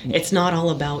power. It's not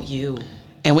all about you.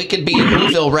 And we could be in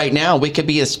Whoville right now. We could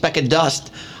be a speck of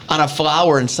dust on a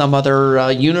flower in some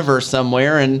other universe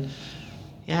somewhere. And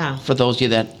for those of you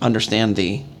that understand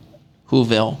the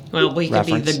Whoville we could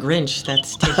reference. be the Grinch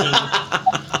that's taking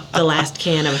the last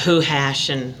can of Who Hash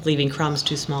and leaving crumbs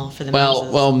too small for the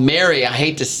mouses. Well, Mary, I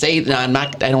hate to say that.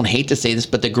 I don't hate to say this,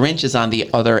 but the Grinch is on the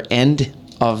other end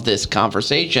of this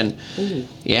conversation. Ooh.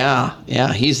 Yeah,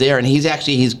 he's there, and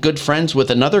he's good friends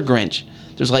with another Grinch.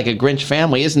 There's like a Grinch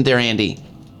family, isn't there, Andy?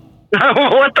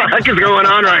 What the heck is going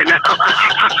on right now?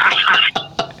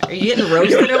 Are you getting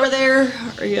roasted over there?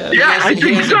 I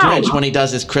think so. The Grinch, when he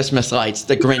does his Christmas lights,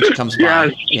 the Grinch comes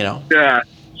by, you know. Yeah.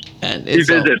 And he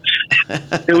visits.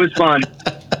 It was fun.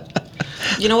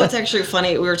 You know what's actually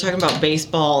funny? We were talking about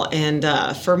baseball, and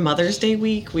for Mother's Day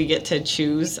week, we get to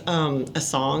choose a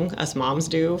song, us moms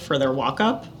do, for their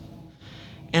walk-up.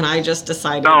 And I just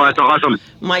decided... Oh, that's awesome.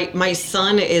 My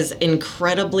son is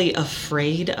incredibly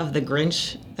afraid of the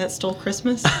Grinch that stole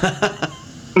Christmas.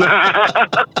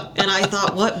 And I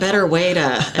thought, what better way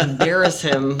to embarrass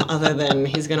him other than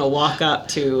he's going to walk up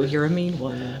to, "You're a mean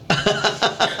one."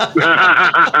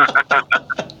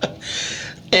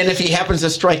 And if he happens to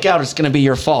strike out, it's going to be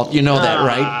your fault. You know that,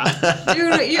 right?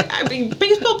 Dude,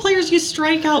 baseball players, you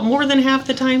strike out more than half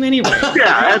the time anyway.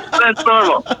 Yeah, that's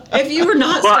normal. If you were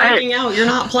not striking out, you're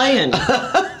not playing.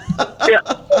 Yeah.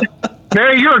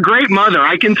 Mary, you're a great mother.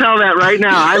 I can tell that right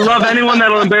now. I love anyone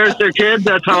that'll embarrass their kids.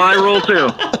 That's how I roll, too.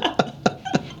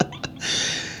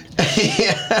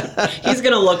 He's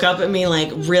going to look up at me like,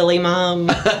 "Really, Mom?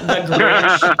 The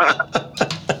Grinch?"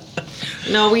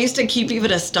 No, we used to keep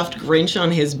even a stuffed Grinch on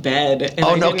his bed.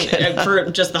 And no kidding. For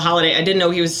just the holiday. I didn't know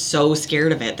he was so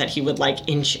scared of it that he would, like,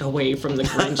 inch away from the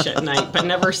Grinch at night, but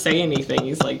never say anything.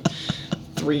 He's, like,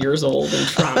 3 years old and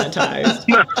traumatized.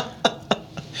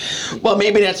 Well,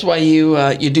 maybe that's why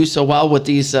you do so well with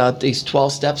these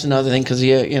 12 steps and other things, because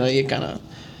you kind of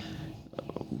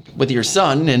with your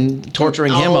son and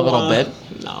torturing him a little bit.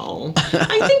 No,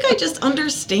 I think I just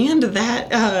understand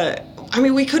that.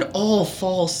 We could all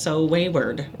fall so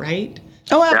wayward, right?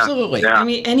 Oh, absolutely. Yeah.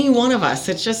 Any one of us.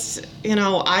 It's just,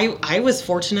 I was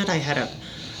fortunate. I had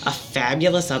a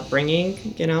fabulous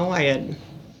upbringing.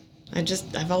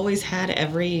 I've always had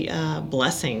every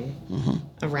blessing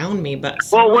around me, but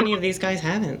many of these guys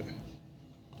haven't.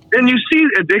 And you see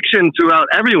addiction throughout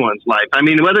everyone's life.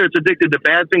 Whether it's addicted to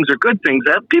bad things or good things,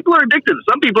 people are addicted.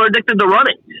 Some people are addicted to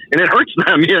running, and it hurts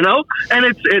them, And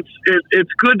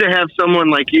it's good to have someone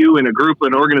like you in a group,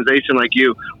 an organization like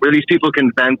you, where these people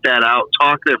can vent that out,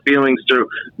 talk their feelings through,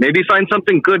 maybe find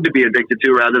something good to be addicted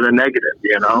to rather than negative,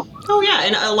 Oh, yeah,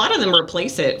 and a lot of them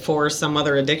replace it for some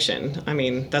other addiction.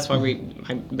 That's why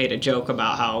I made a joke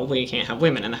about how we can't have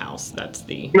women in the house. That's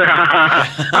the...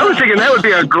 I was thinking that would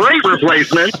be a great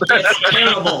replacement. It's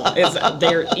terrible.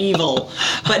 They're evil.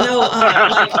 But no,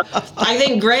 I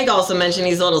think Greg also mentioned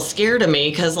he's a little scared of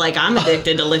me because, I'm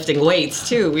addicted to lifting weights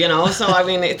too, So,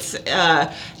 it's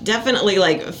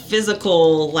definitely,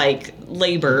 physical,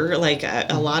 labor.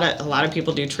 A lot of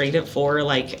people do trade it for,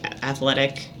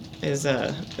 athletic is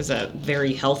a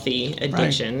very healthy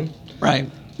addiction. Right.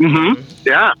 Mm-hmm.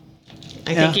 Yeah.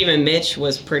 I think even Mitch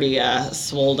was pretty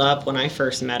swolled up when I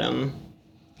first met him.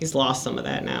 He's lost some of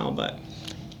that now, but...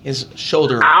 His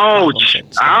shoulder. Ouch!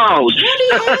 Ouch!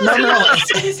 No.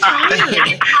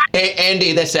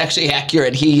 Andy, that's actually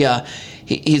accurate.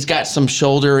 He's got some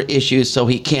shoulder issues, so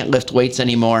he can't lift weights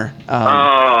anymore.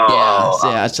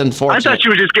 Yeah, it's unfortunate. I thought you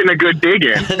were just getting a good dig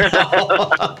in.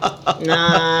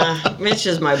 Nah, Mitch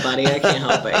is my buddy. I can't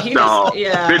help it.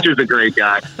 Mitch is a great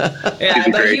guy. Yeah,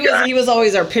 but he was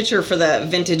always our pitcher for the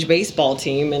vintage baseball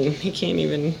team, and he can't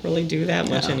even really do that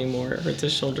much anymore. It hurts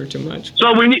his shoulder too much.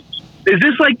 So is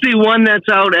this like the one that's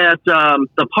out at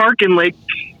the park in Lake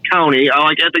County?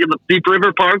 I think the Deep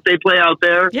River Park. They play out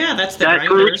there. Yeah, that's the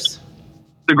Grinders.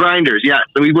 The Grinders, yes.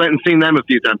 So we went and seen them a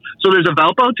few times. So there's a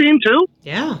Valpo team too?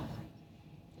 Yeah.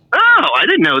 Oh, I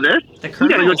didn't know this. The Colonels. We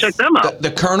got to go check them out.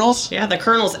 The Colonels? Yeah, the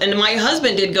Colonels. And my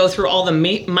husband did go through all the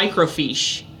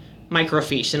microfiche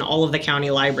in all of the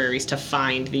county libraries to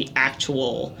find the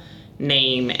actual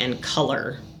name and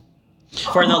color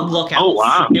for the Lookouts. Oh,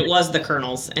 wow. It was the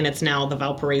Colonels, and it's now the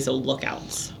Valparaiso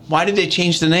Lookouts. Why did they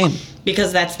change the name?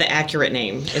 Because that's the accurate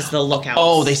name, is the Lookouts.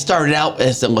 Oh, they started out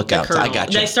as the Lookouts. I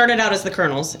got you. They started out as the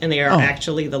Colonels, and they are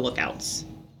actually the Lookouts.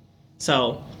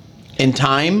 So...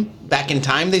 Back in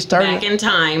time they started? Back in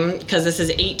time, because this is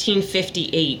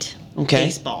 1858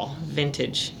 baseball,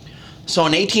 vintage. So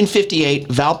in 1858,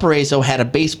 Valparaiso had a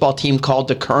baseball team called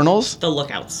the Colonels? The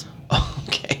Lookouts.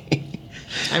 Okay.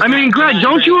 Greg,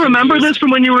 don't you remember this from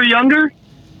when you were younger?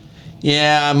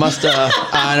 Yeah, I must have.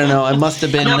 I don't know. I must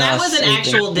have been. No, that was an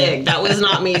actual dig. That was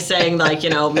not me saying make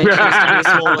your stomach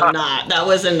swollen or not. That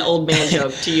was an old man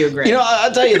joke to you, Greg.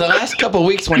 I'll tell you, the last couple of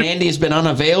weeks when Andy's been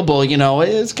unavailable,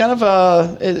 it's kind of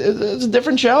it's a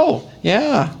different show.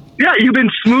 Yeah. Yeah, you've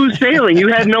been smooth sailing. You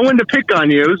had no one to pick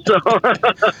on you, so. All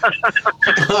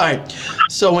right.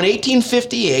 So in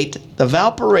 1858, the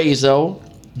Valparaiso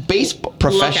baseball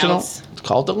professional. Lookouts.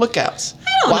 Called the Lookouts.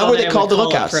 Why were they called the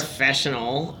Lookouts?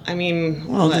 Professional.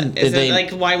 Is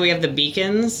it why we have the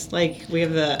Beacons? We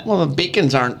have the... Well, the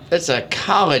Beacons aren't... It's a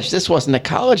college. This wasn't a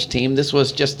college team. This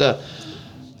was just a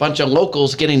bunch of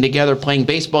locals getting together playing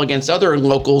baseball against other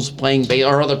locals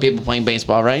or other people playing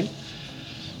baseball, right?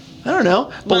 I don't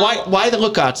know. But why the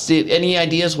Lookouts? Any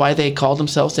ideas why they called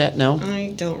themselves that? No?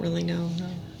 I don't really know. No.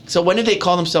 So when did they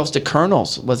call themselves the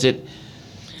Colonels? Was it...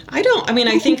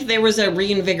 I think there was a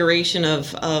reinvigoration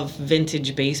of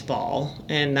vintage baseball,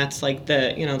 and that's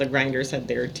the Grinders had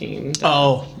their team.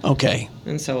 Oh, okay.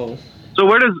 And so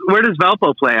where does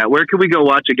Valpo play at? Where can we go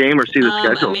watch a game or see the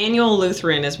schedule? Emmanuel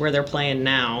Lutheran is where they're playing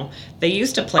now. They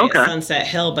used to play at Sunset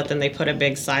Hill, but then they put a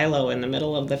big silo in the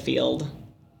middle of the field.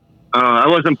 I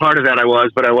wasn't part of that.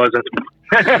 But I wasn't.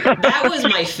 That was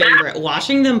my favorite.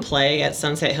 Watching them play at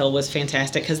Sunset Hill was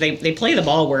fantastic because they play the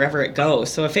ball wherever it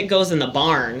goes. So if it goes in the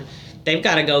barn, they've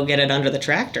got to go get it under the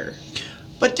tractor.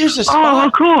 But there's a spot.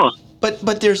 Oh, cool.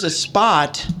 But there's a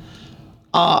spot,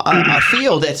 a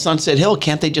field at Sunset Hill.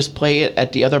 Can't they just play it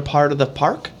at the other part of the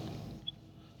park?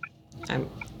 I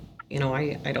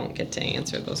don't get to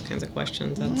answer those kinds of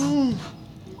questions.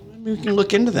 Maybe we can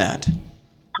look into that.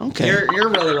 Okay. You're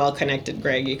really well connected,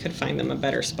 Greg. You could find them a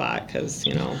better spot because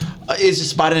is the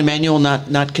spot in Emmanuel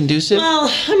not conducive? Well,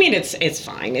 it's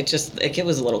fine. It just it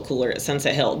was a little cooler at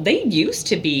Sunset Hill. They used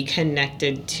to be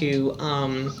connected to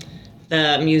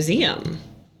the museum.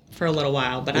 for a little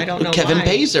while, but I don't know Kevin why.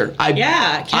 Pazer.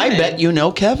 Yeah, Kevin. I bet you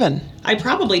know Kevin. I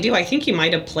probably do. I think he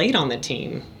might have played on the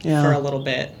team for a little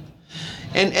bit.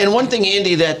 And one thing,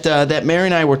 Andy, that Mary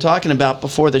and I were talking about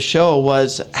before the show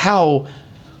was how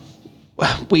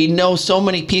we know so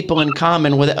many people in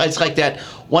common with it. It's like that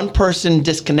one person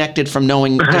disconnected from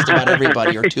knowing just about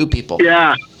everybody, or two people.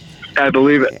 Yeah, I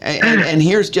believe it. And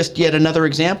here's just yet another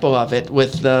example of it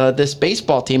with this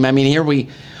baseball team. I mean, here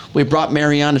we brought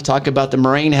Mary on to talk about the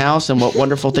Moraine House and what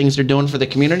wonderful things they're doing for the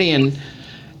community, and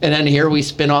then here we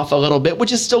spin off a little bit,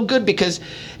 which is still good because,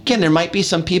 again, there might be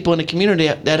some people in the community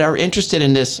that are interested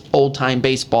in this old-time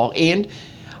baseball. And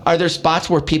are there spots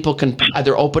where people can, are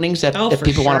there openings that if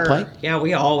people want to play? Yeah,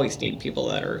 we always need people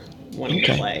that are wanting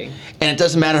to play. And it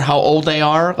doesn't matter how old they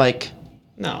are? Like,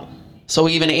 no. So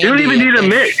even Andy... You don't even need a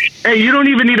mic. Hey, you don't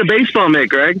even need a baseball mic,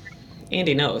 Greg.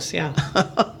 Andy knows, yeah.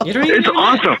 You don't even It's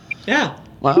awesome. Yeah.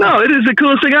 Wow. No, it is the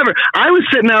coolest thing ever. I was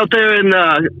sitting out there in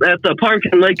at the park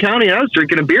in Lake County. I was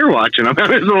drinking a beer watching them.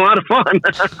 It was a lot of fun.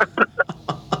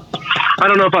 I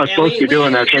don't know if I was supposed to be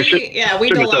doing that. So we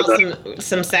dole out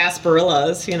some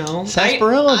sarsaparillas, you know.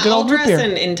 Sarsaparilla, good I'll old dress beer.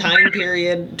 in time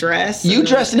period dress. You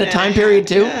dress in a time period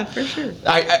too? Yeah, for sure.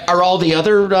 Are all the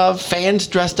other fans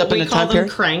dressed up in a time period? We call them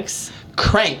cranks.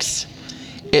 Cranks.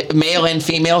 Male and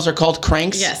females are called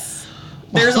cranks? Yes.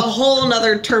 There's a whole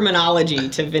nother terminology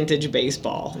to vintage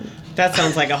baseball. That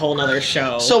sounds like a whole nother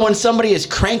show. So when somebody is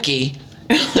cranky,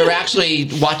 they're actually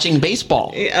watching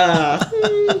baseball.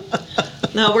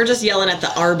 No, we're just yelling at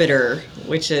the arbiter,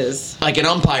 which is Like an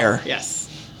umpire. yes.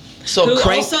 So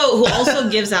Who also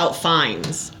gives out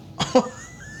fines.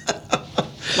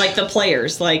 Like the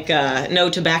players, like no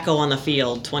tobacco on the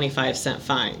field, 25-cent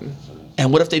fine.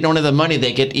 And what if they don't have the money?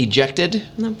 They get ejected?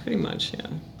 No, pretty much, yeah.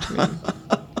 I mean,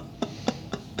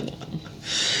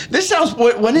 This sounds...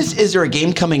 When is there a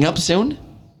game coming up soon?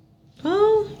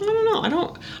 well, I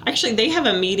don't know. Actually, they have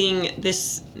a meeting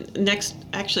this next,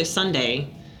 actually Sunday.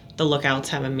 The Lookouts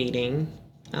have a meeting,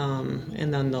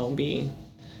 and then they'll be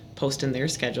posting their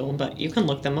schedule. But you can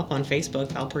look them up on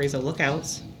Facebook, Valparaiso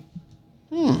Lookouts.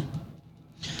 And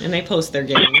they post their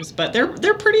games, but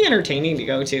they're pretty entertaining to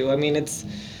go to. I mean, it's...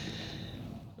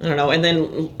 I don't know. And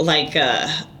then, like...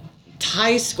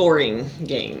 tie scoring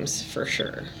games for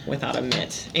sure without a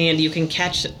mitt, and you can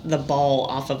catch the ball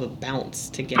off of a bounce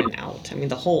to get an out. I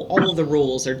mean, all of the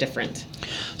rules are different.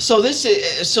 So is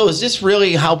this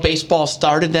really how baseball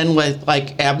started then, with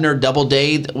like Abner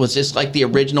Doubleday? Was this like the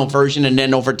original version, and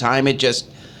then over time it just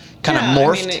kind of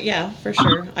morphed? I mean, yeah, for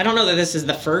sure. I don't know that this is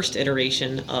the first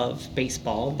iteration of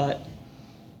baseball, but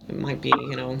it might be,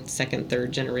 second,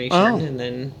 third generation, and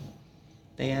then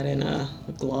they add in a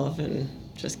glove and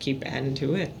just keep adding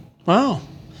to it. Wow.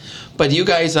 But you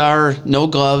guys are no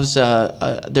gloves.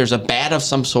 There's a bat of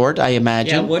some sort, I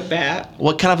imagine. Yeah, wood bat.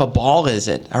 What kind of a ball is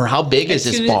it? Or how big is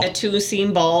this ball? A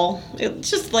two-seam ball.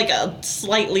 It's just like a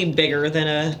slightly bigger than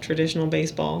a traditional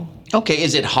baseball. Okay,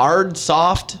 is it hard,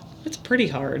 soft? It's pretty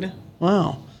hard.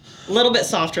 Wow. A little bit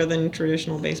softer than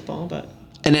traditional baseball, but...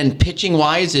 And then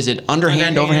pitching-wise, is it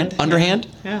underhand, overhand? Underhand?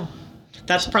 Yeah.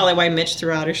 That's probably why Mitch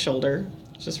threw out his shoulder.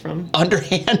 Just from...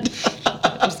 Underhand?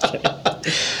 I'm just kidding.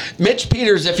 Mitch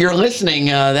Peters, if you're listening,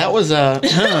 that was a...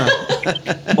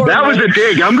 That was a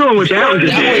dig. I'm going with that.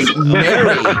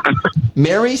 That was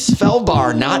Mary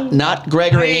Cvelbar, not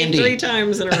Greg or Andy. 3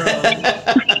 times in a row.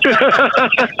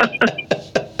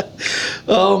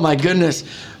 Oh, my goodness.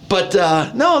 But,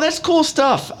 no, that's cool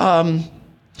stuff. And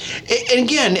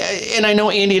again, and I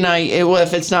know Andy and I,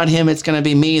 if it's not him, it's going to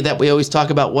be me, that we always talk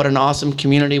about what an awesome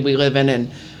community we live in,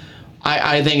 and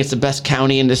I think it's the best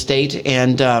county in the state,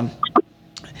 and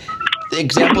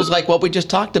examples like what we just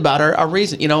talked about are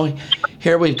reason.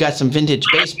 Here we've got some vintage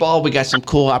baseball, we got some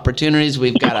cool opportunities,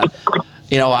 we've got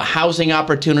a housing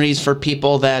opportunities for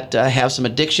people that have some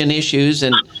addiction issues,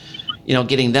 and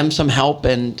getting them some help,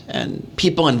 and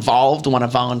people involved want to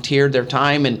volunteer their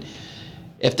time, and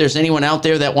if there's anyone out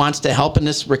there that wants to help in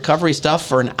this recovery stuff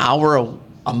for an hour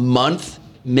a month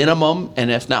minimum, and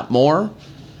if not more.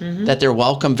 That they're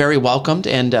welcome, very welcomed,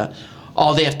 and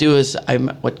all they have to do is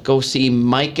go see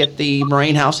Mike at the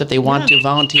Moraine House if they want to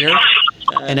volunteer,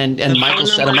 and Mike will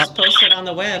set them up. Posted on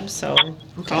the web, so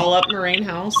call up Moraine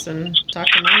House and talk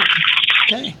to Mike.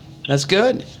 Okay, that's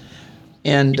good,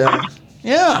 and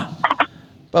yeah,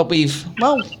 but we've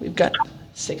got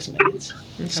 6 minutes.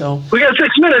 So We got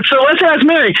 6 minutes, so let's ask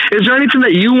Mary. Is there anything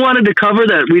that you wanted to cover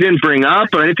that we didn't bring up,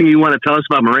 or anything you want to tell us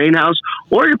about Moraine House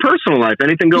or your personal life?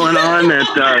 Anything going on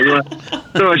that you want to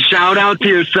throw a shout out to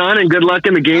your son and good luck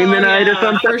in the game tonight or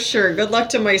something? For sure. Good luck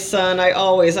to my son.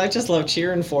 I just love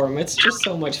cheering for him. It's just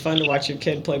so much fun to watch your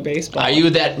kid play baseball. are you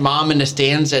that mom in the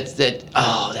stands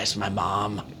that's my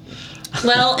mom?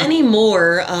 Well,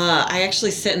 anymore, I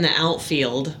actually sit in the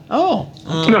outfield. Oh.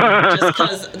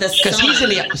 Just because He's in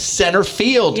the center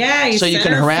field. Yeah, he's so you can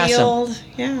center harass field. him.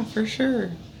 Yeah, for sure.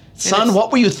 Son,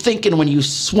 what were you thinking when you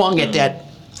swung at that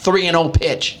 3-0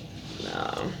 pitch?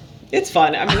 It's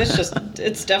fun. I mean,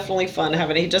 it's definitely fun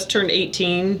having. He just turned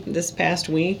 18 this past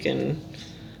week, and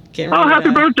can't remember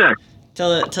Happy birthday!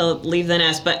 to leave the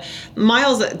nest. But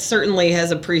Miles certainly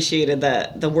has appreciated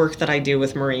the work that I do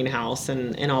with Moraine House,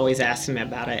 and always asks me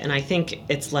about it. And I think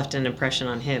it's left an impression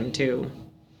on him too.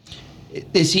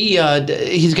 Is he?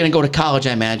 He's going to go to college,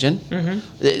 I imagine.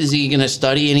 Mm-hmm. Is he going to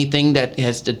study anything that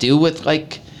has to do with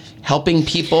like helping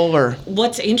people, or?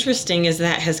 What's interesting is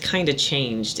that has kind of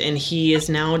changed, and he is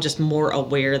now just more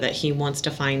aware that he wants to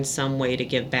find some way to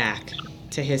give back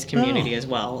to his community as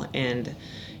well. And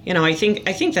I think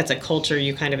that's a culture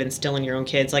you kind of instill in your own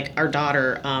kids. Like our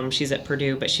daughter, she's at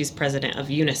Purdue, but she's president of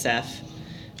UNICEF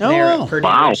there at Purdue.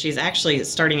 Wow. And she's actually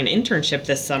starting an internship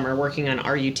this summer working on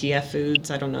RUTF foods.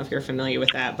 I don't know if you're familiar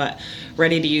with that, but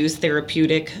ready-to-use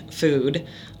therapeutic food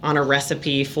on a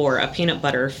recipe for a peanut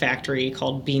butter factory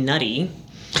called Be Nutty.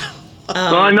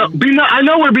 I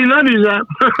know where Be Nutty's at.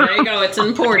 There you go. It's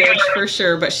in Portage for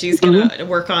sure, but she's going to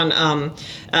work on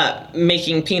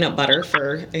making peanut butter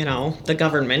for, the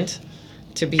government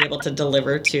to be able to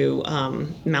deliver to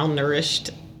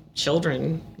malnourished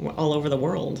children all over the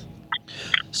world.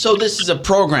 So this is a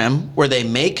program where they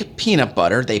make peanut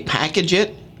butter, they package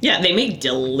it. Yeah, they make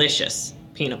delicious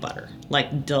peanut butter,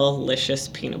 like delicious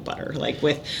peanut butter, like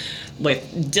with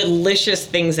delicious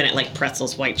things in it, like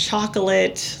pretzels, white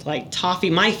chocolate, like toffee.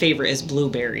 My favorite is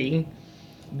blueberry.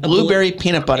 Blueberry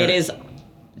peanut butter. It is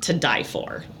to die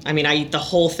for. I mean, I eat the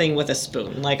whole thing with a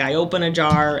spoon. Like I open a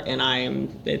jar and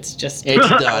it's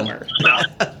done. over.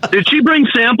 Did she bring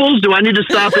samples? Do I need to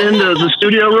stop into the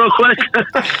studio real quick?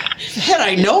 Had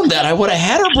I known that, I would have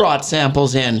had her brought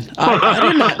samples in. I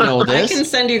did not know I this. can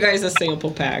send you guys a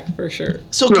sample pack for sure.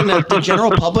 So can the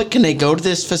general public, can they go to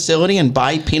this facility and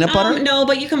buy peanut butter? No,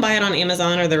 but you can buy it on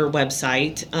Amazon or their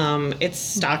website. It's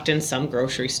stocked in some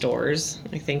grocery stores.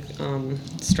 I think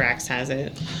Strax has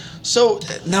it. So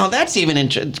now that's even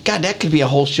interesting. God, that could be a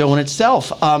whole show in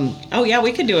itself. Oh yeah,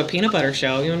 we could do a peanut butter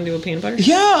show. You want to do a peanut butter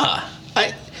show? Yeah.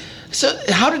 So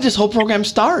how did this whole program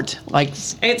start? Like,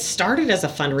 it started as a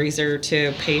fundraiser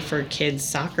to pay for kids'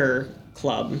 soccer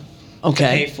club.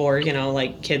 okay. To pay for,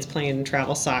 like kids playing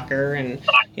travel soccer, and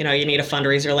you need a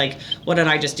fundraiser. Like, what did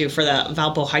I just do for the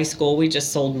Valpo High School? We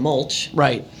just sold mulch.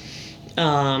 Right.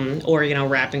 Or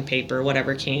wrapping paper,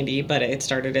 whatever, candy. But it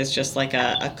started as just like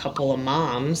a couple of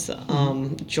moms,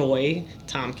 Joy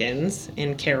Tompkins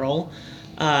and Carol,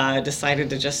 decided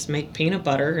to just make peanut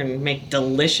butter and make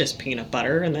delicious peanut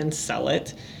butter and then sell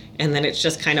it. And then it's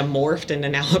just kind of morphed into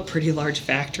now a pretty large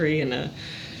factory and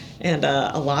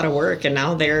a lot of work. And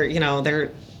now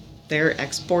they're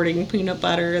exporting peanut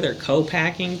butter, they're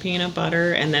co-packing peanut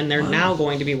butter, and then they're now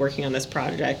going to be working on this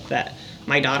project that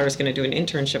my daughter is going to do an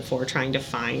internship for, trying to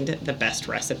find the best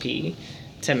recipe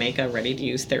to make a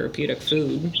ready-to-use therapeutic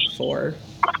food for,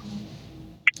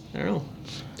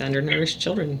 undernourished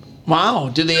children. Wow.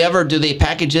 Do they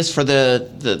package this for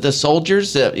the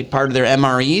soldiers, part of their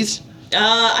MREs?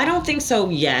 I don't think so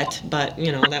yet, but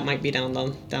that might be down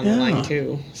the line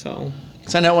too. So.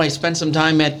 Because I know I spent some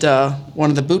time at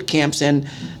one of the boot camps, and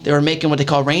they were making what they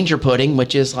call ranger pudding,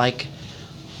 which is like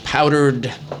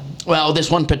powdered. Well, this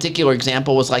one particular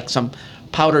example was like some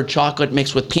powdered chocolate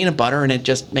mixed with peanut butter, and it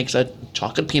just makes a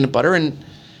chocolate peanut butter, and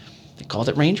they called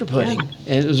it ranger pudding. Yeah.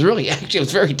 And it was it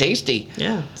was very tasty.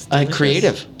 Yeah.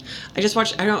 Creative. I just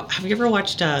watched, have you ever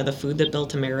watched The Food That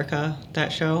Built America,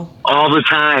 that show? All the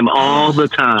time.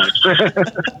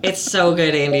 It's so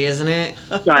good, Andy, isn't it?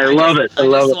 I love it. I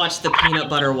just watched the peanut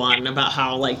butter one about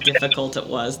how difficult it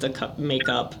was to make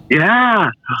up.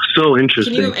 Yeah. So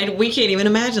interesting. And we can't even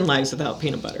imagine lives without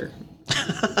peanut butter.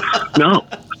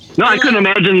 No, I couldn't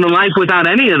imagine the life without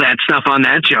any of that stuff on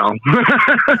that show.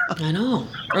 I know.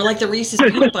 Or like the Reese's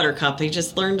peanut butter cup. They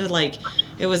just learned to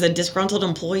it was a disgruntled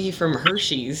employee from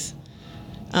Hershey's.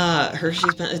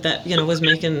 Hershey's that was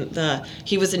making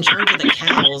he was in charge of the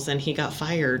cows, and he got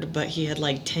fired, but he had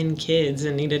 10 kids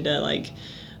and needed to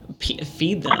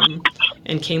feed them,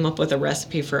 and came up with a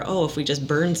recipe for if we just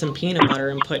burn some peanut butter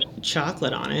and put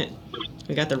chocolate on it,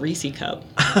 We got the Reese cup.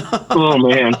 Oh,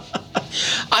 man.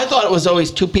 I thought it was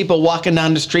always two people walking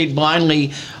down the street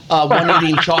blindly, one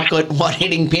eating chocolate, one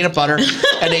eating peanut butter,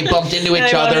 and they bumped into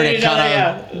each other, and it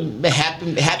kind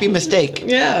of happy mistake.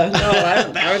 Yeah,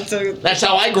 no, That's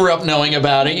how I grew up knowing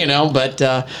about it,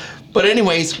 But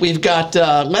anyways, we've got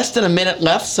less than a minute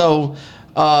left, so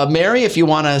Mary, if you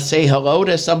want to say hello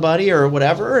to somebody or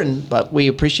whatever, but we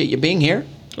appreciate you being here.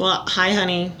 Well, hi,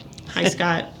 honey. Hi,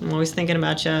 Scott. I'm always thinking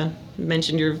about you.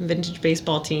 Mentioned your vintage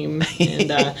baseball team, and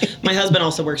my husband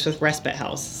also works with Respite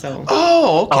House. So.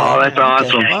 Oh, okay. Oh, that's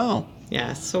awesome. Okay. Wow.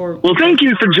 Yeah. So. Well, thank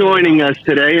you for joining us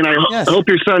today, and I hope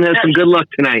your son has some good luck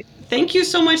tonight. Thank you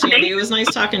so much, Andy. It was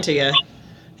nice talking to you.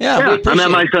 Yeah, we appreciate I'm at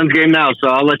my son's game now, so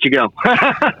I'll let you go. All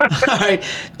right.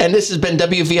 And this has been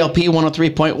WVLP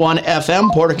 103.1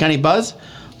 FM, Porter County Buzz.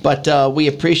 But we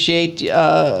appreciate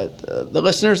the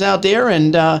listeners out there,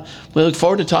 and we look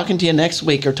forward to talking to you next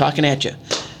week or talking at you.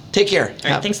 Take care.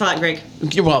 All right. Thanks a lot, Greg.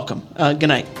 You're welcome. Good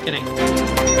night. Good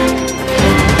night.